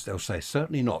say yes. They'll say,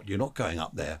 certainly not. You're not going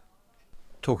up there.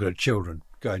 Talking of children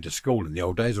going to school in the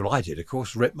old days, well, I did, of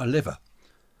course, rip my liver.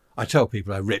 I tell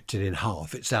people I ripped it in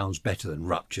half. It sounds better than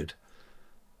ruptured.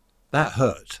 That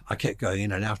hurt. I kept going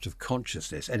in and out of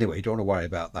consciousness. Anyway, you don't want to worry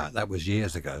about that. That was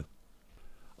years ago.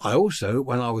 I also,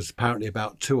 when I was apparently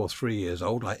about 2 or 3 years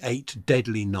old, I ate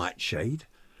deadly nightshade.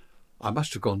 I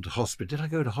must have gone to hospital. Did I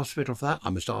go to hospital for that? I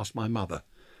must ask my mother.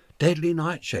 Deadly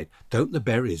nightshade. Don't the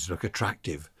berries look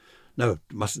attractive? No,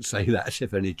 mustn't say that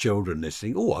if any children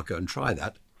listening. Oh, I'll go and try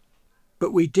that.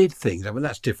 But we did things. I mean,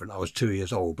 that's different. I was 2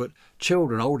 years old. But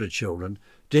children, older children,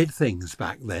 did things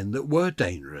back then that were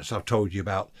dangerous. I've told you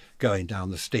about going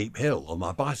down the steep hill on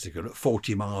my bicycle at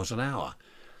 40 miles an hour.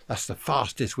 That's the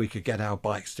fastest we could get our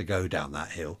bikes to go down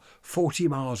that hill. 40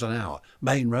 miles an hour.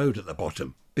 Main road at the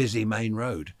bottom. Busy main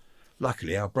road.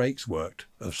 Luckily, our brakes worked,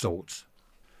 of sorts.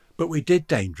 But we did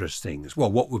dangerous things.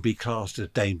 Well, what would be classed as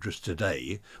dangerous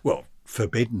today? Well,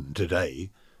 forbidden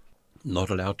today. Not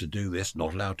allowed to do this,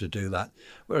 not allowed to do that.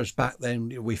 Whereas back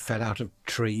then we fell out of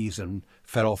trees and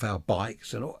fell off our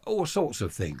bikes and all sorts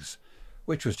of things,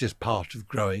 which was just part of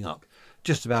growing up.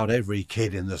 Just about every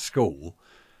kid in the school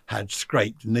had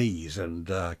scraped knees and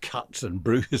cuts and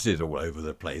bruises all over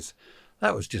the place.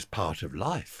 That was just part of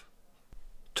life.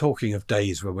 Talking of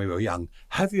days when we were young,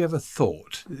 have you ever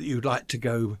thought that you'd like to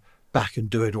go back and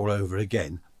do it all over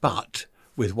again, but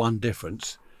with one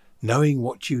difference? Knowing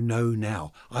what you know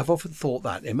now. I've often thought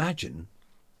that. Imagine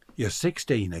you're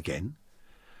 16 again,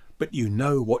 but you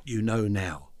know what you know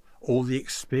now. All the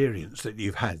experience that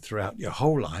you've had throughout your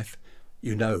whole life,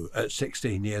 you know at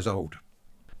 16 years old.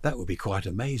 That would be quite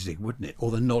amazing, wouldn't it?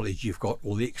 All the knowledge you've got,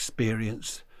 all the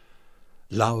experience,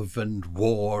 love and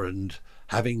war and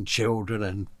having children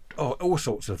and all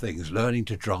sorts of things, learning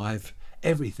to drive,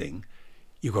 everything.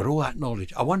 You've got all that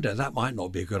knowledge. I wonder, that might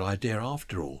not be a good idea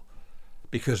after all.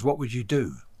 Because what would you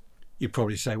do? You'd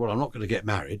probably say, well, I'm not going to get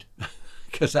married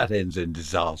because that ends in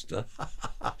disaster.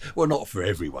 Well, not for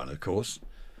everyone, of course.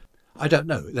 I don't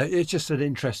know. It's just an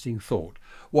interesting thought.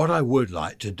 What I would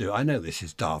like to do, I know this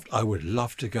is daft, I would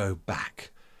love to go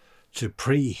back to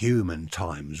pre-human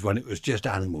times when it was just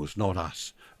animals, not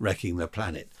us, wrecking the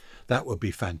planet. That would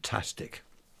be fantastic.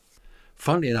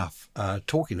 Funnily enough,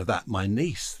 talking of that, my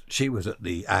niece, she was at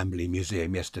the Amberley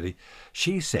Museum yesterday.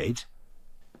 She said,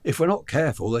 if we're not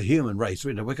careful, the human race,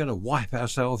 we're going to wipe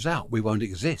ourselves out. We won't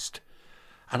exist.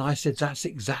 And I said, that's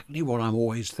exactly what I'm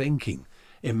always thinking.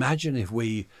 Imagine if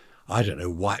we, I don't know,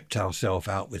 wiped ourselves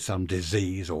out with some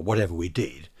disease or whatever we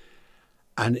did,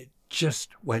 and it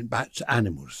just went back to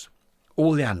animals.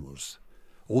 All the animals.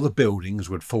 All the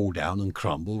buildings would fall down and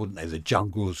crumble, wouldn't they? The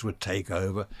jungles would take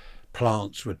over.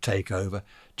 Plants would take over.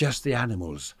 Just the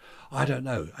animals. I don't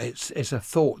know. It's a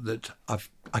thought that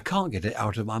I can't get it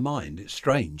out of my mind. It's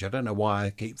strange. I don't know why I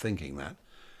keep thinking that.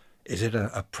 Is it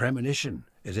a premonition?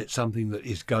 Is it something that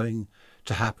is going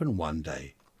to happen one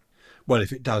day? Well,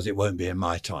 if it does, it won't be in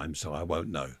my time, so I won't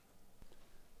know.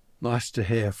 Nice to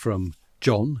hear from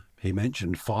John. He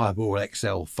mentioned Fireball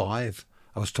XL5.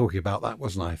 I was talking about that,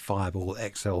 wasn't I? Fireball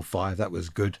XL5, that was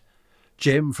good.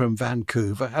 Jim from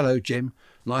Vancouver. Hello, Jim.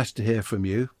 Nice to hear from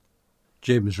you.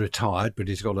 Jim's retired, but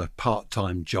he's got a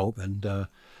part-time job and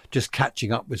just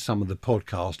catching up with some of the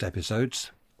podcast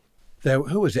episodes.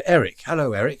 Who was it? Eric.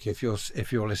 Hello, Eric. If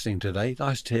you're listening today,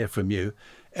 nice to hear from you.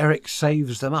 Eric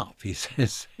saves them up. He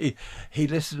says he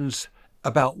listens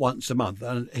about once a month,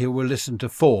 and he will listen to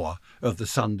 4 of the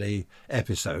Sunday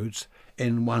episodes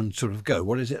in one sort of go.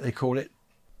 What is it they call it?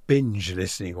 Binge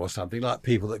listening or something, like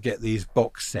people that get these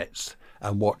box sets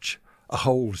and watch a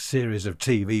whole series of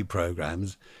TV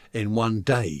programmes in one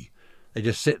day. They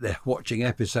just sit there watching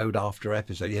episode after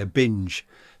episode. Yeah, binge.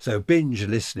 So binge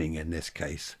listening in this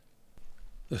case.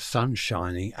 The sun's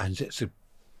shining and it's a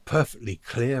perfectly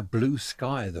clear blue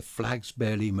sky. The flag's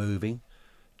barely moving.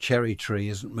 Cherry tree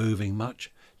isn't moving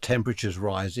much. Temperature's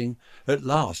rising. At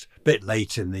last. Bit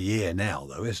late in the year now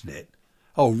though, isn't it?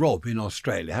 Oh, Rob in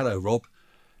Australia. Hello, Rob.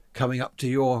 Coming up to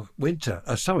your winter.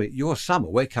 Your summer.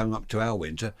 We're coming up to our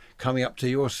winter. Coming up to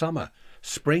your summer.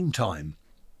 Springtime.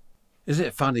 Isn't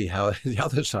it funny how the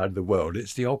other side of the world,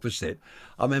 it's the opposite?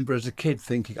 I remember as a kid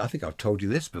thinking, I think I've told you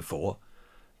this before,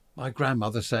 my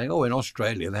grandmother saying, oh, in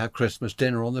Australia they have Christmas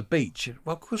dinner on the beach.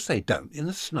 Well, of course they don't. In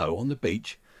the snow on the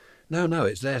beach. No,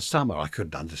 it's their summer. I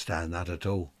couldn't understand that at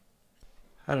all.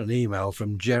 I had an email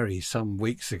from Jerry some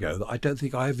weeks ago that I don't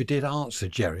think I ever did answer,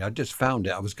 Jerry. I just found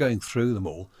it. I was going through them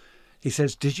all. He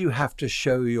says, did you have to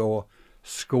show your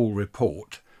school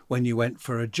report when you went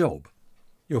for a job,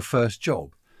 your first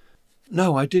job?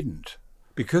 No, I didn't.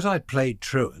 Because I'd played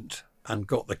truant and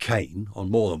got the cane on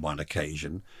more than one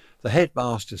occasion, the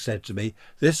headmaster said to me,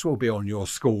 this will be on your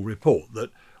school report, that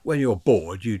when you're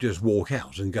bored, you just walk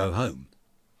out and go home.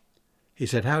 He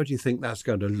said, how do you think that's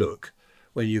going to look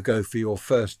when you go for your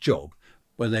first job?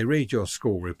 When they read your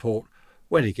school report,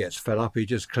 when he gets fed up, he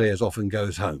just clears off and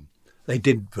goes home. They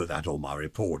didn't put that on my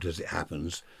report, as it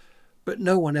happens. But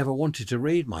no one ever wanted to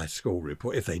read my school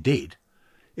report. If they did,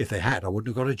 if they had, I wouldn't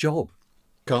have got a job.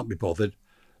 Can't be bothered.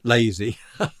 Lazy.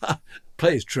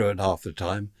 Plays truant half the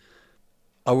time.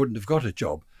 I wouldn't have got a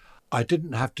job. I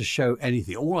didn't have to show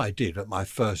anything. All I did at my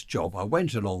first job, I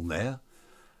went along there,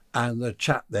 and the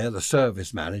chap there, the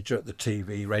service manager at the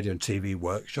radio and TV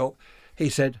workshop, he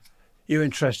said, you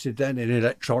interested then in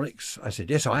electronics? I said,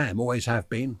 yes, I am, always have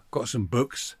been. Got some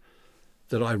books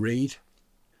that I read.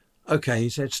 OK, he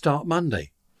said, start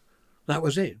Monday. That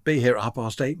was it. Be here at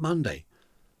 8:30 Monday.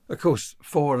 Of course,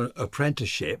 for an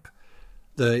apprenticeship,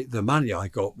 the money I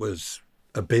got was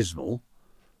abysmal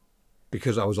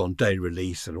because I was on day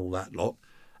release and all that lot.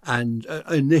 And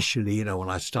initially, when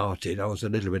I started, I was a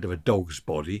little bit of a dog's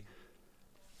body.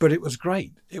 But it was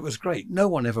great. It was great. No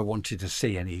one ever wanted to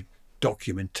see any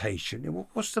documentation.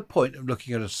 What's the point of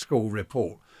looking at a school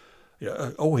report?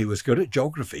 Oh, he was good at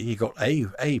geography. He got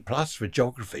A plus for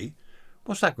geography.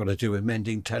 What's that got to do with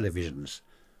mending televisions?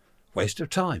 Waste of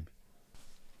time.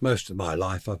 Most of my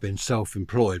life I've been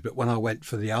self-employed, but when I went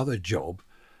for the other job,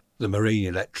 the marine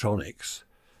electronics,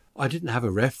 I didn't have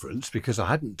a reference because I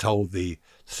hadn't told the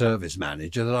service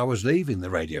manager that I was leaving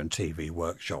the radio and TV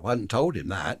workshop. I hadn't told him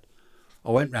that. I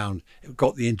went round,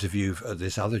 got the interview for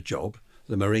this other job,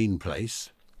 the marine place.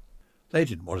 They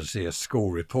didn't want to see a school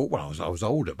report. Well, I was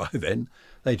older by then.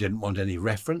 They didn't want any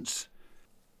reference.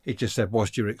 He just said,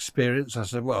 what's your experience? I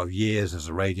said, well, years as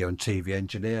a radio and TV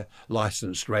engineer,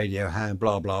 licensed radio hand,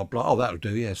 blah, blah, blah. Oh, that'll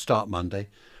do, yeah, start Monday.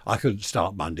 I couldn't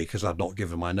start Monday because I'd not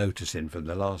given my notice in from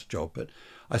the last job, but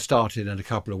I started in a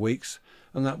couple of weeks,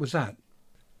 and that was that.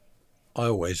 I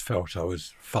always felt I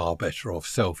was far better off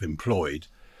self-employed.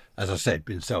 As I said,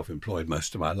 been self-employed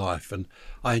most of my life, and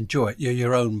I enjoy it. You're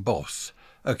your own boss.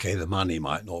 OK, the money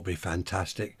might not be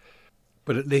fantastic,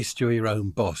 but at least you're your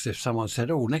own boss. If someone said,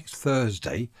 oh, next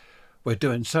Thursday we're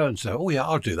doing so-and-so, oh, yeah,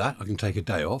 I'll do that. I can take a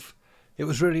day off. It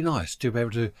was really nice to be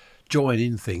able to join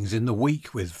in things in the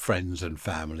week with friends and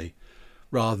family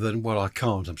rather than, well, I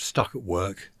can't, I'm stuck at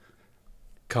work,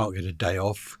 can't get a day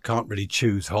off, can't really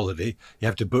choose holiday. You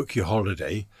have to book your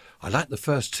holiday. I like the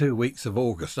first 2 weeks of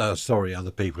August. Oh, sorry,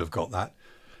 other people have got that.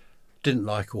 Didn't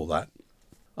like all that.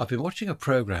 I've been watching a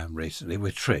programme recently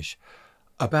with Trish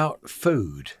about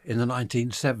food in the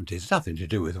 1970s. Nothing to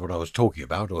do with what I was talking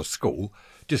about or school.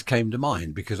 Just came to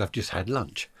mind because I've just had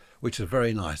lunch, which was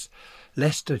very nice.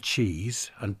 Leicester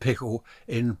cheese and pickle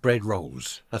in bread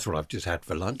rolls. That's what I've just had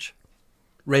for lunch.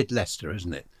 Red Leicester,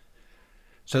 isn't it?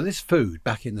 So this food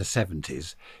back in the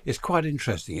 70s is quite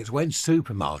interesting. It's when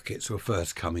supermarkets were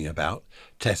first coming about,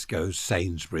 Tesco's,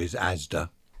 Sainsbury's, Asda.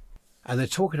 And they're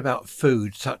talking about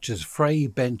food such as Fray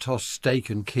Bentos steak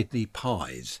and kidney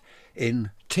pies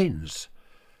in tins.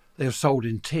 They were sold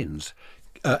in tins.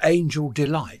 Angel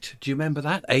Delight. Do you remember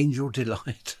that? Angel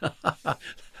Delight.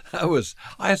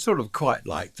 I sort of quite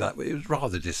liked that. It was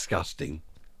rather disgusting.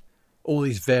 All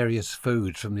these various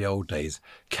foods from the old days.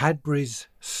 Cadbury's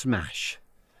Smash.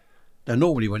 Now,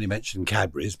 normally when you mention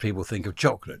Cadbury's, people think of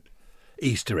chocolate.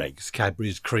 Easter eggs,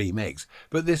 Cadbury's cream eggs.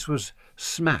 But this was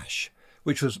Smash,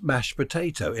 which was mashed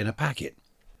potato in a packet.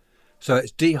 So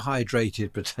it's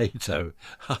dehydrated potato.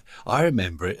 I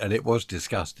remember it, and it was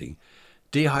disgusting.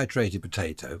 Dehydrated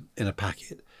potato in a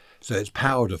packet. So it's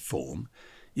powder form.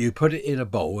 You put it in a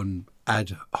bowl and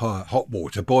add hot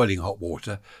water, boiling hot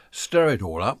water, stir it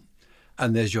all up,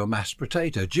 and there's your mashed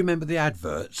potato. Do you remember the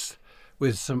adverts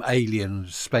with some alien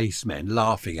spacemen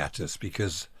laughing at us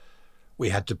because we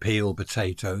had to peel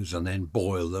potatoes and then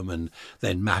boil them and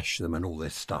then mash them and all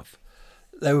this stuff?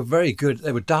 They were very good.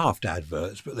 They were daft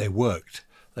adverts, but they worked.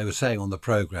 They were saying on the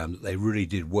programme that they really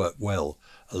did work well.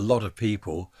 A lot of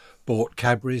people bought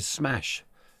Cadbury's Smash,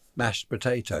 mashed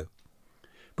potato.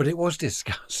 But it was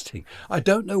disgusting. I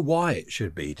don't know why it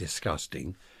should be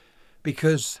disgusting,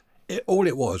 because all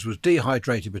it was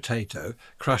dehydrated potato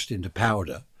crushed into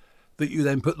powder that you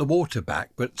then put the water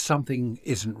back, but something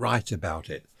isn't right about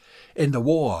it. In the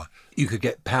war, you could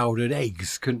get powdered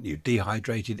eggs, couldn't you?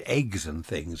 Dehydrated eggs and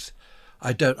things.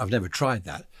 I've never tried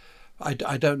that. I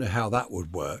don't know how that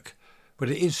would work, but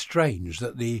it is strange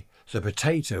that the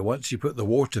potato, once you put the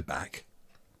water back,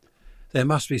 there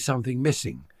must be something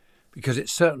missing, because it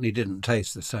certainly didn't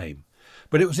taste the same.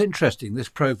 But it was interesting, this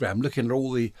programme, looking at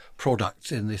all the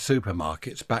products in the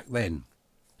supermarkets back then.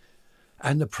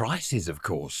 And the prices, of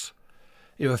course.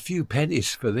 You know, a few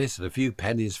pennies for this and a few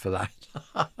pennies for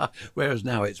that. Whereas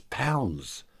now it's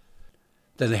pounds.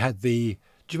 Then they had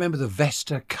do you remember the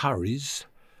Vesta curries?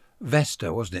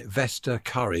 Vesta, wasn't it? Vesta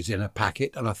curries in a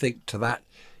packet. And I think to that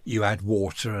you add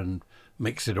water and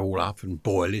mix it all up and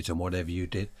boil it and whatever you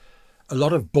did. A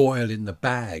lot of boil in the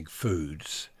bag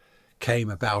foods came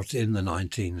about in the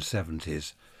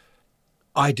 1970s.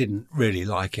 I didn't really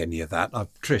like any of that.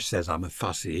 Trish says I'm a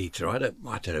fussy eater. I don't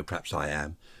know, perhaps I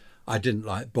am. I didn't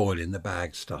like boil in the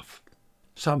bag stuff.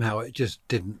 Somehow it just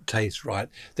didn't taste right.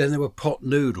 Then there were pot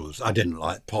noodles. I didn't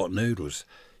like pot noodles.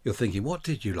 You're thinking, what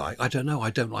did you like? I don't know.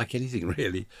 I don't like anything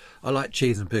really. I like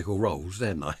cheese and pickle rolls.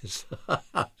 They're nice.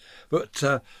 But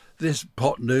this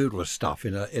pot noodle stuff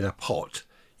in a pot,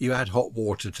 you add hot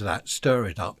water to that, stir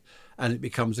it up, and it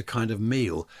becomes a kind of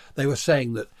meal. They were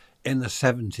saying that in the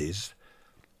 70s,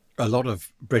 a lot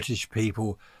of British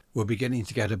people were beginning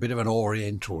to get a bit of an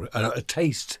Oriental, a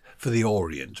taste for the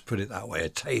Orient, put it that way, a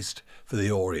taste for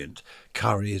the Orient,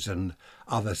 curries and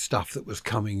other stuff that was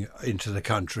coming into the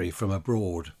country from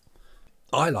abroad.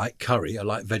 I like curry, I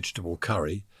like vegetable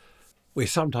curry. We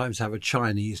sometimes have a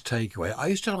Chinese takeaway. I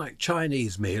used to like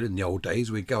Chinese meal in the old days.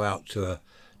 We'd go out to a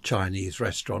Chinese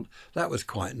restaurant. That was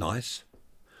quite nice.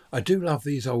 I do love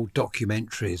these old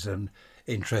documentaries and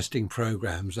interesting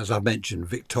programmes. As I mentioned,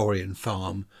 Victorian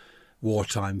Farm,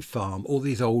 Wartime Farm, all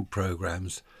these old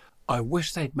programmes. I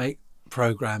wish they'd make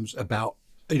programmes about,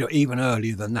 even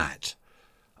earlier than that.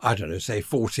 I don't know, say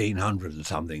 1400 and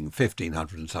something,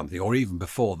 1500 and something, or even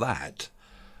before that,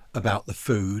 about the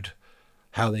food,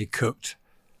 how they cooked,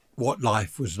 what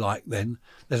life was like then.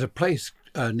 There's a place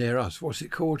near us, what's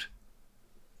it called?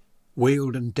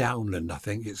 Weald Downland, I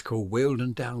think it's called,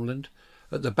 Weald Downland,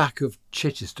 at the back of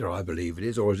Chichester, I believe it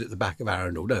is, or is it the back of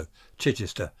Arundel? No,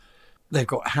 Chichester. They've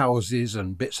got houses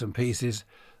and bits and pieces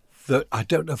that I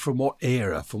don't know from what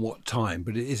era, from what time,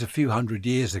 but it is a few hundred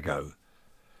years ago.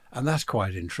 And that's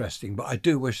quite interesting. But I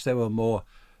do wish there were more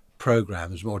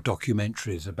programmes, more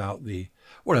documentaries about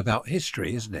about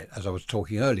history, isn't it? As I was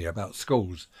talking earlier about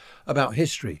schools, about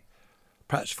history,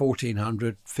 perhaps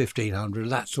 1400, 1500,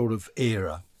 that sort of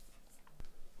era.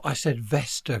 I said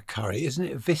Vesta curry, isn't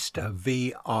it Vista?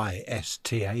 Vista,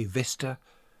 Vista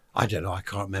I don't know, I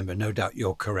can't remember. No doubt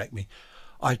you'll correct me.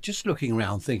 I just looking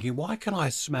around thinking, why can I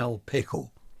smell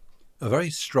pickle? A very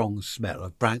strong smell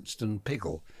of Branston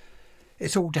pickle.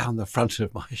 It's all down the front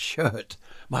of my shirt,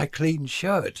 my clean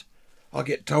shirt. I'll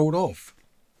get told off.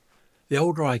 The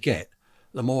older I get,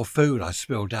 the more food I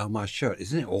spill down my shirt.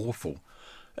 Isn't it awful?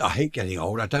 I hate getting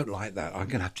old. I don't like that. I'm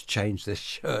going to have to change this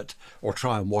shirt or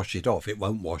try and wash it off. It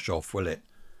won't wash off, will it?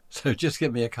 So just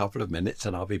give me a couple of minutes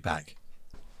and I'll be back.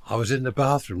 I was in the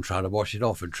bathroom trying to wash it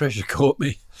off and Tricia caught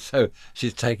me. So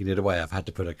she's taken it away. I've had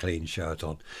to put a clean shirt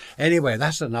on. Anyway,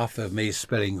 that's enough of me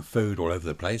spilling food all over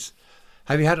the place.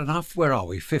 Have you had enough? Where are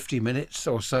we? 50 minutes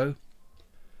or so?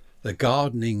 The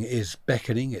gardening is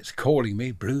beckoning. It's calling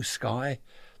me. Blue sky.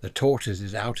 The tortoise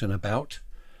is out and about.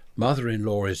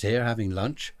 Mother-in-law is here having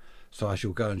lunch, so I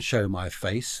shall go and show my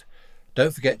face.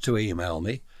 Don't forget to email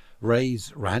me,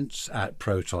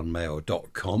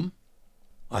 raysrants@protonmail.com.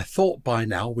 I thought by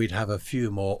now we'd have a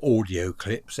few more audio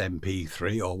clips,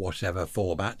 MP3 or whatever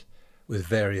format, with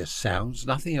various sounds.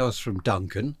 Nothing else from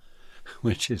Duncan,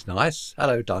 which is nice.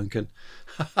 Hello, Duncan.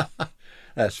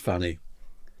 That's funny.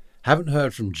 Haven't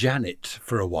heard from Janet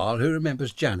for a while. Who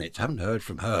remembers Janet? Haven't heard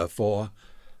from her for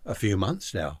a few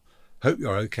months now. Hope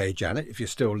you're okay, Janet, if you're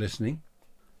still listening.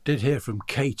 Did hear from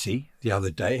Katie the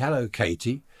other day. Hello,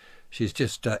 Katie. She's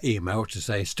just emailed to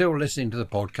say, still listening to the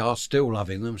podcast, still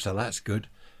loving them, so that's good.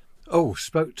 Oh,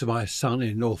 spoke to my son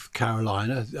in North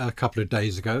Carolina a couple of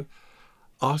days ago.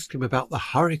 Asked him about the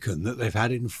hurricane that they've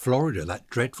had in Florida, that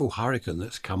dreadful hurricane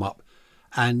that's come up.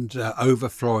 And over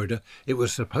Florida, it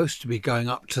was supposed to be going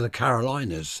up to the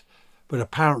Carolinas, but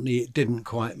apparently it didn't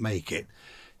quite make it.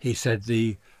 He said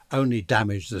the only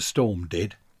damage the storm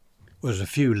did was a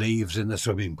few leaves in the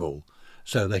swimming pool,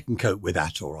 so they can cope with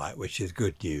that all right, which is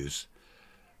good news.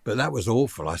 But that was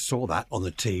awful. I saw that on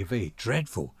the TV.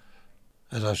 Dreadful.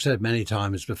 As I've said many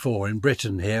times before, in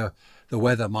Britain here, the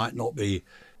weather might not be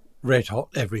red hot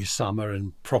every summer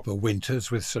and proper winters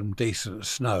with some decent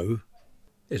snow.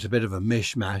 It's a bit of a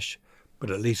mishmash, but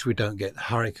at least we don't get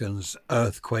hurricanes,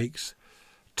 earthquakes,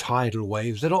 tidal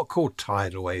waves. They're not called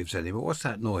tidal waves anymore. What's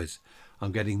that noise?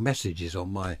 I'm getting messages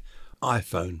on my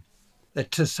iPhone. They're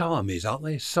tsunamis, aren't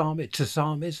they?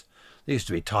 Tsunamis? They used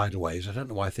to be tidal waves. I don't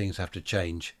know why things have to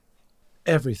change.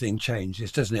 Everything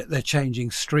changes, doesn't it? They're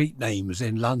changing street names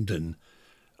in London.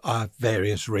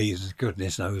 Various reasons.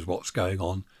 Goodness knows what's going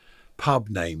on. Pub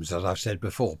names, as I've said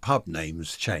before, pub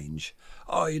names change.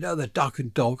 Oh, you know the Duck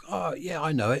and Dog? Oh, yeah,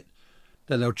 I know it.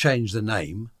 Then they'll change the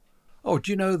name. Oh,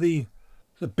 do you know the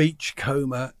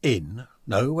Beachcomber Inn?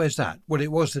 No, where's that? Well,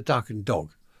 it was the Duck and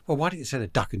Dog. Well, why didn't you say the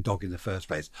Duck and Dog in the first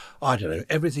place? I don't know.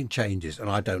 Everything changes and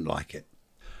I don't like it.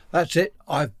 That's it.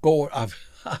 I've bored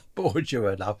you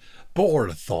enough.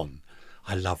 Borathon.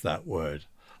 I love that word.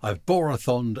 I've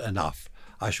borathoned enough.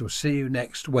 I shall see you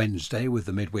next Wednesday with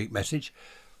the midweek message.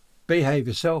 Behave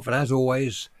yourself, and as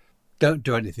always, don't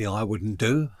do anything I wouldn't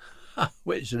do,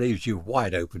 which leaves you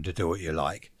wide open to do what you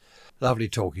like. Lovely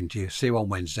talking to you. See you on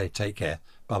Wednesday. Take care.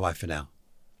 Bye-bye for now.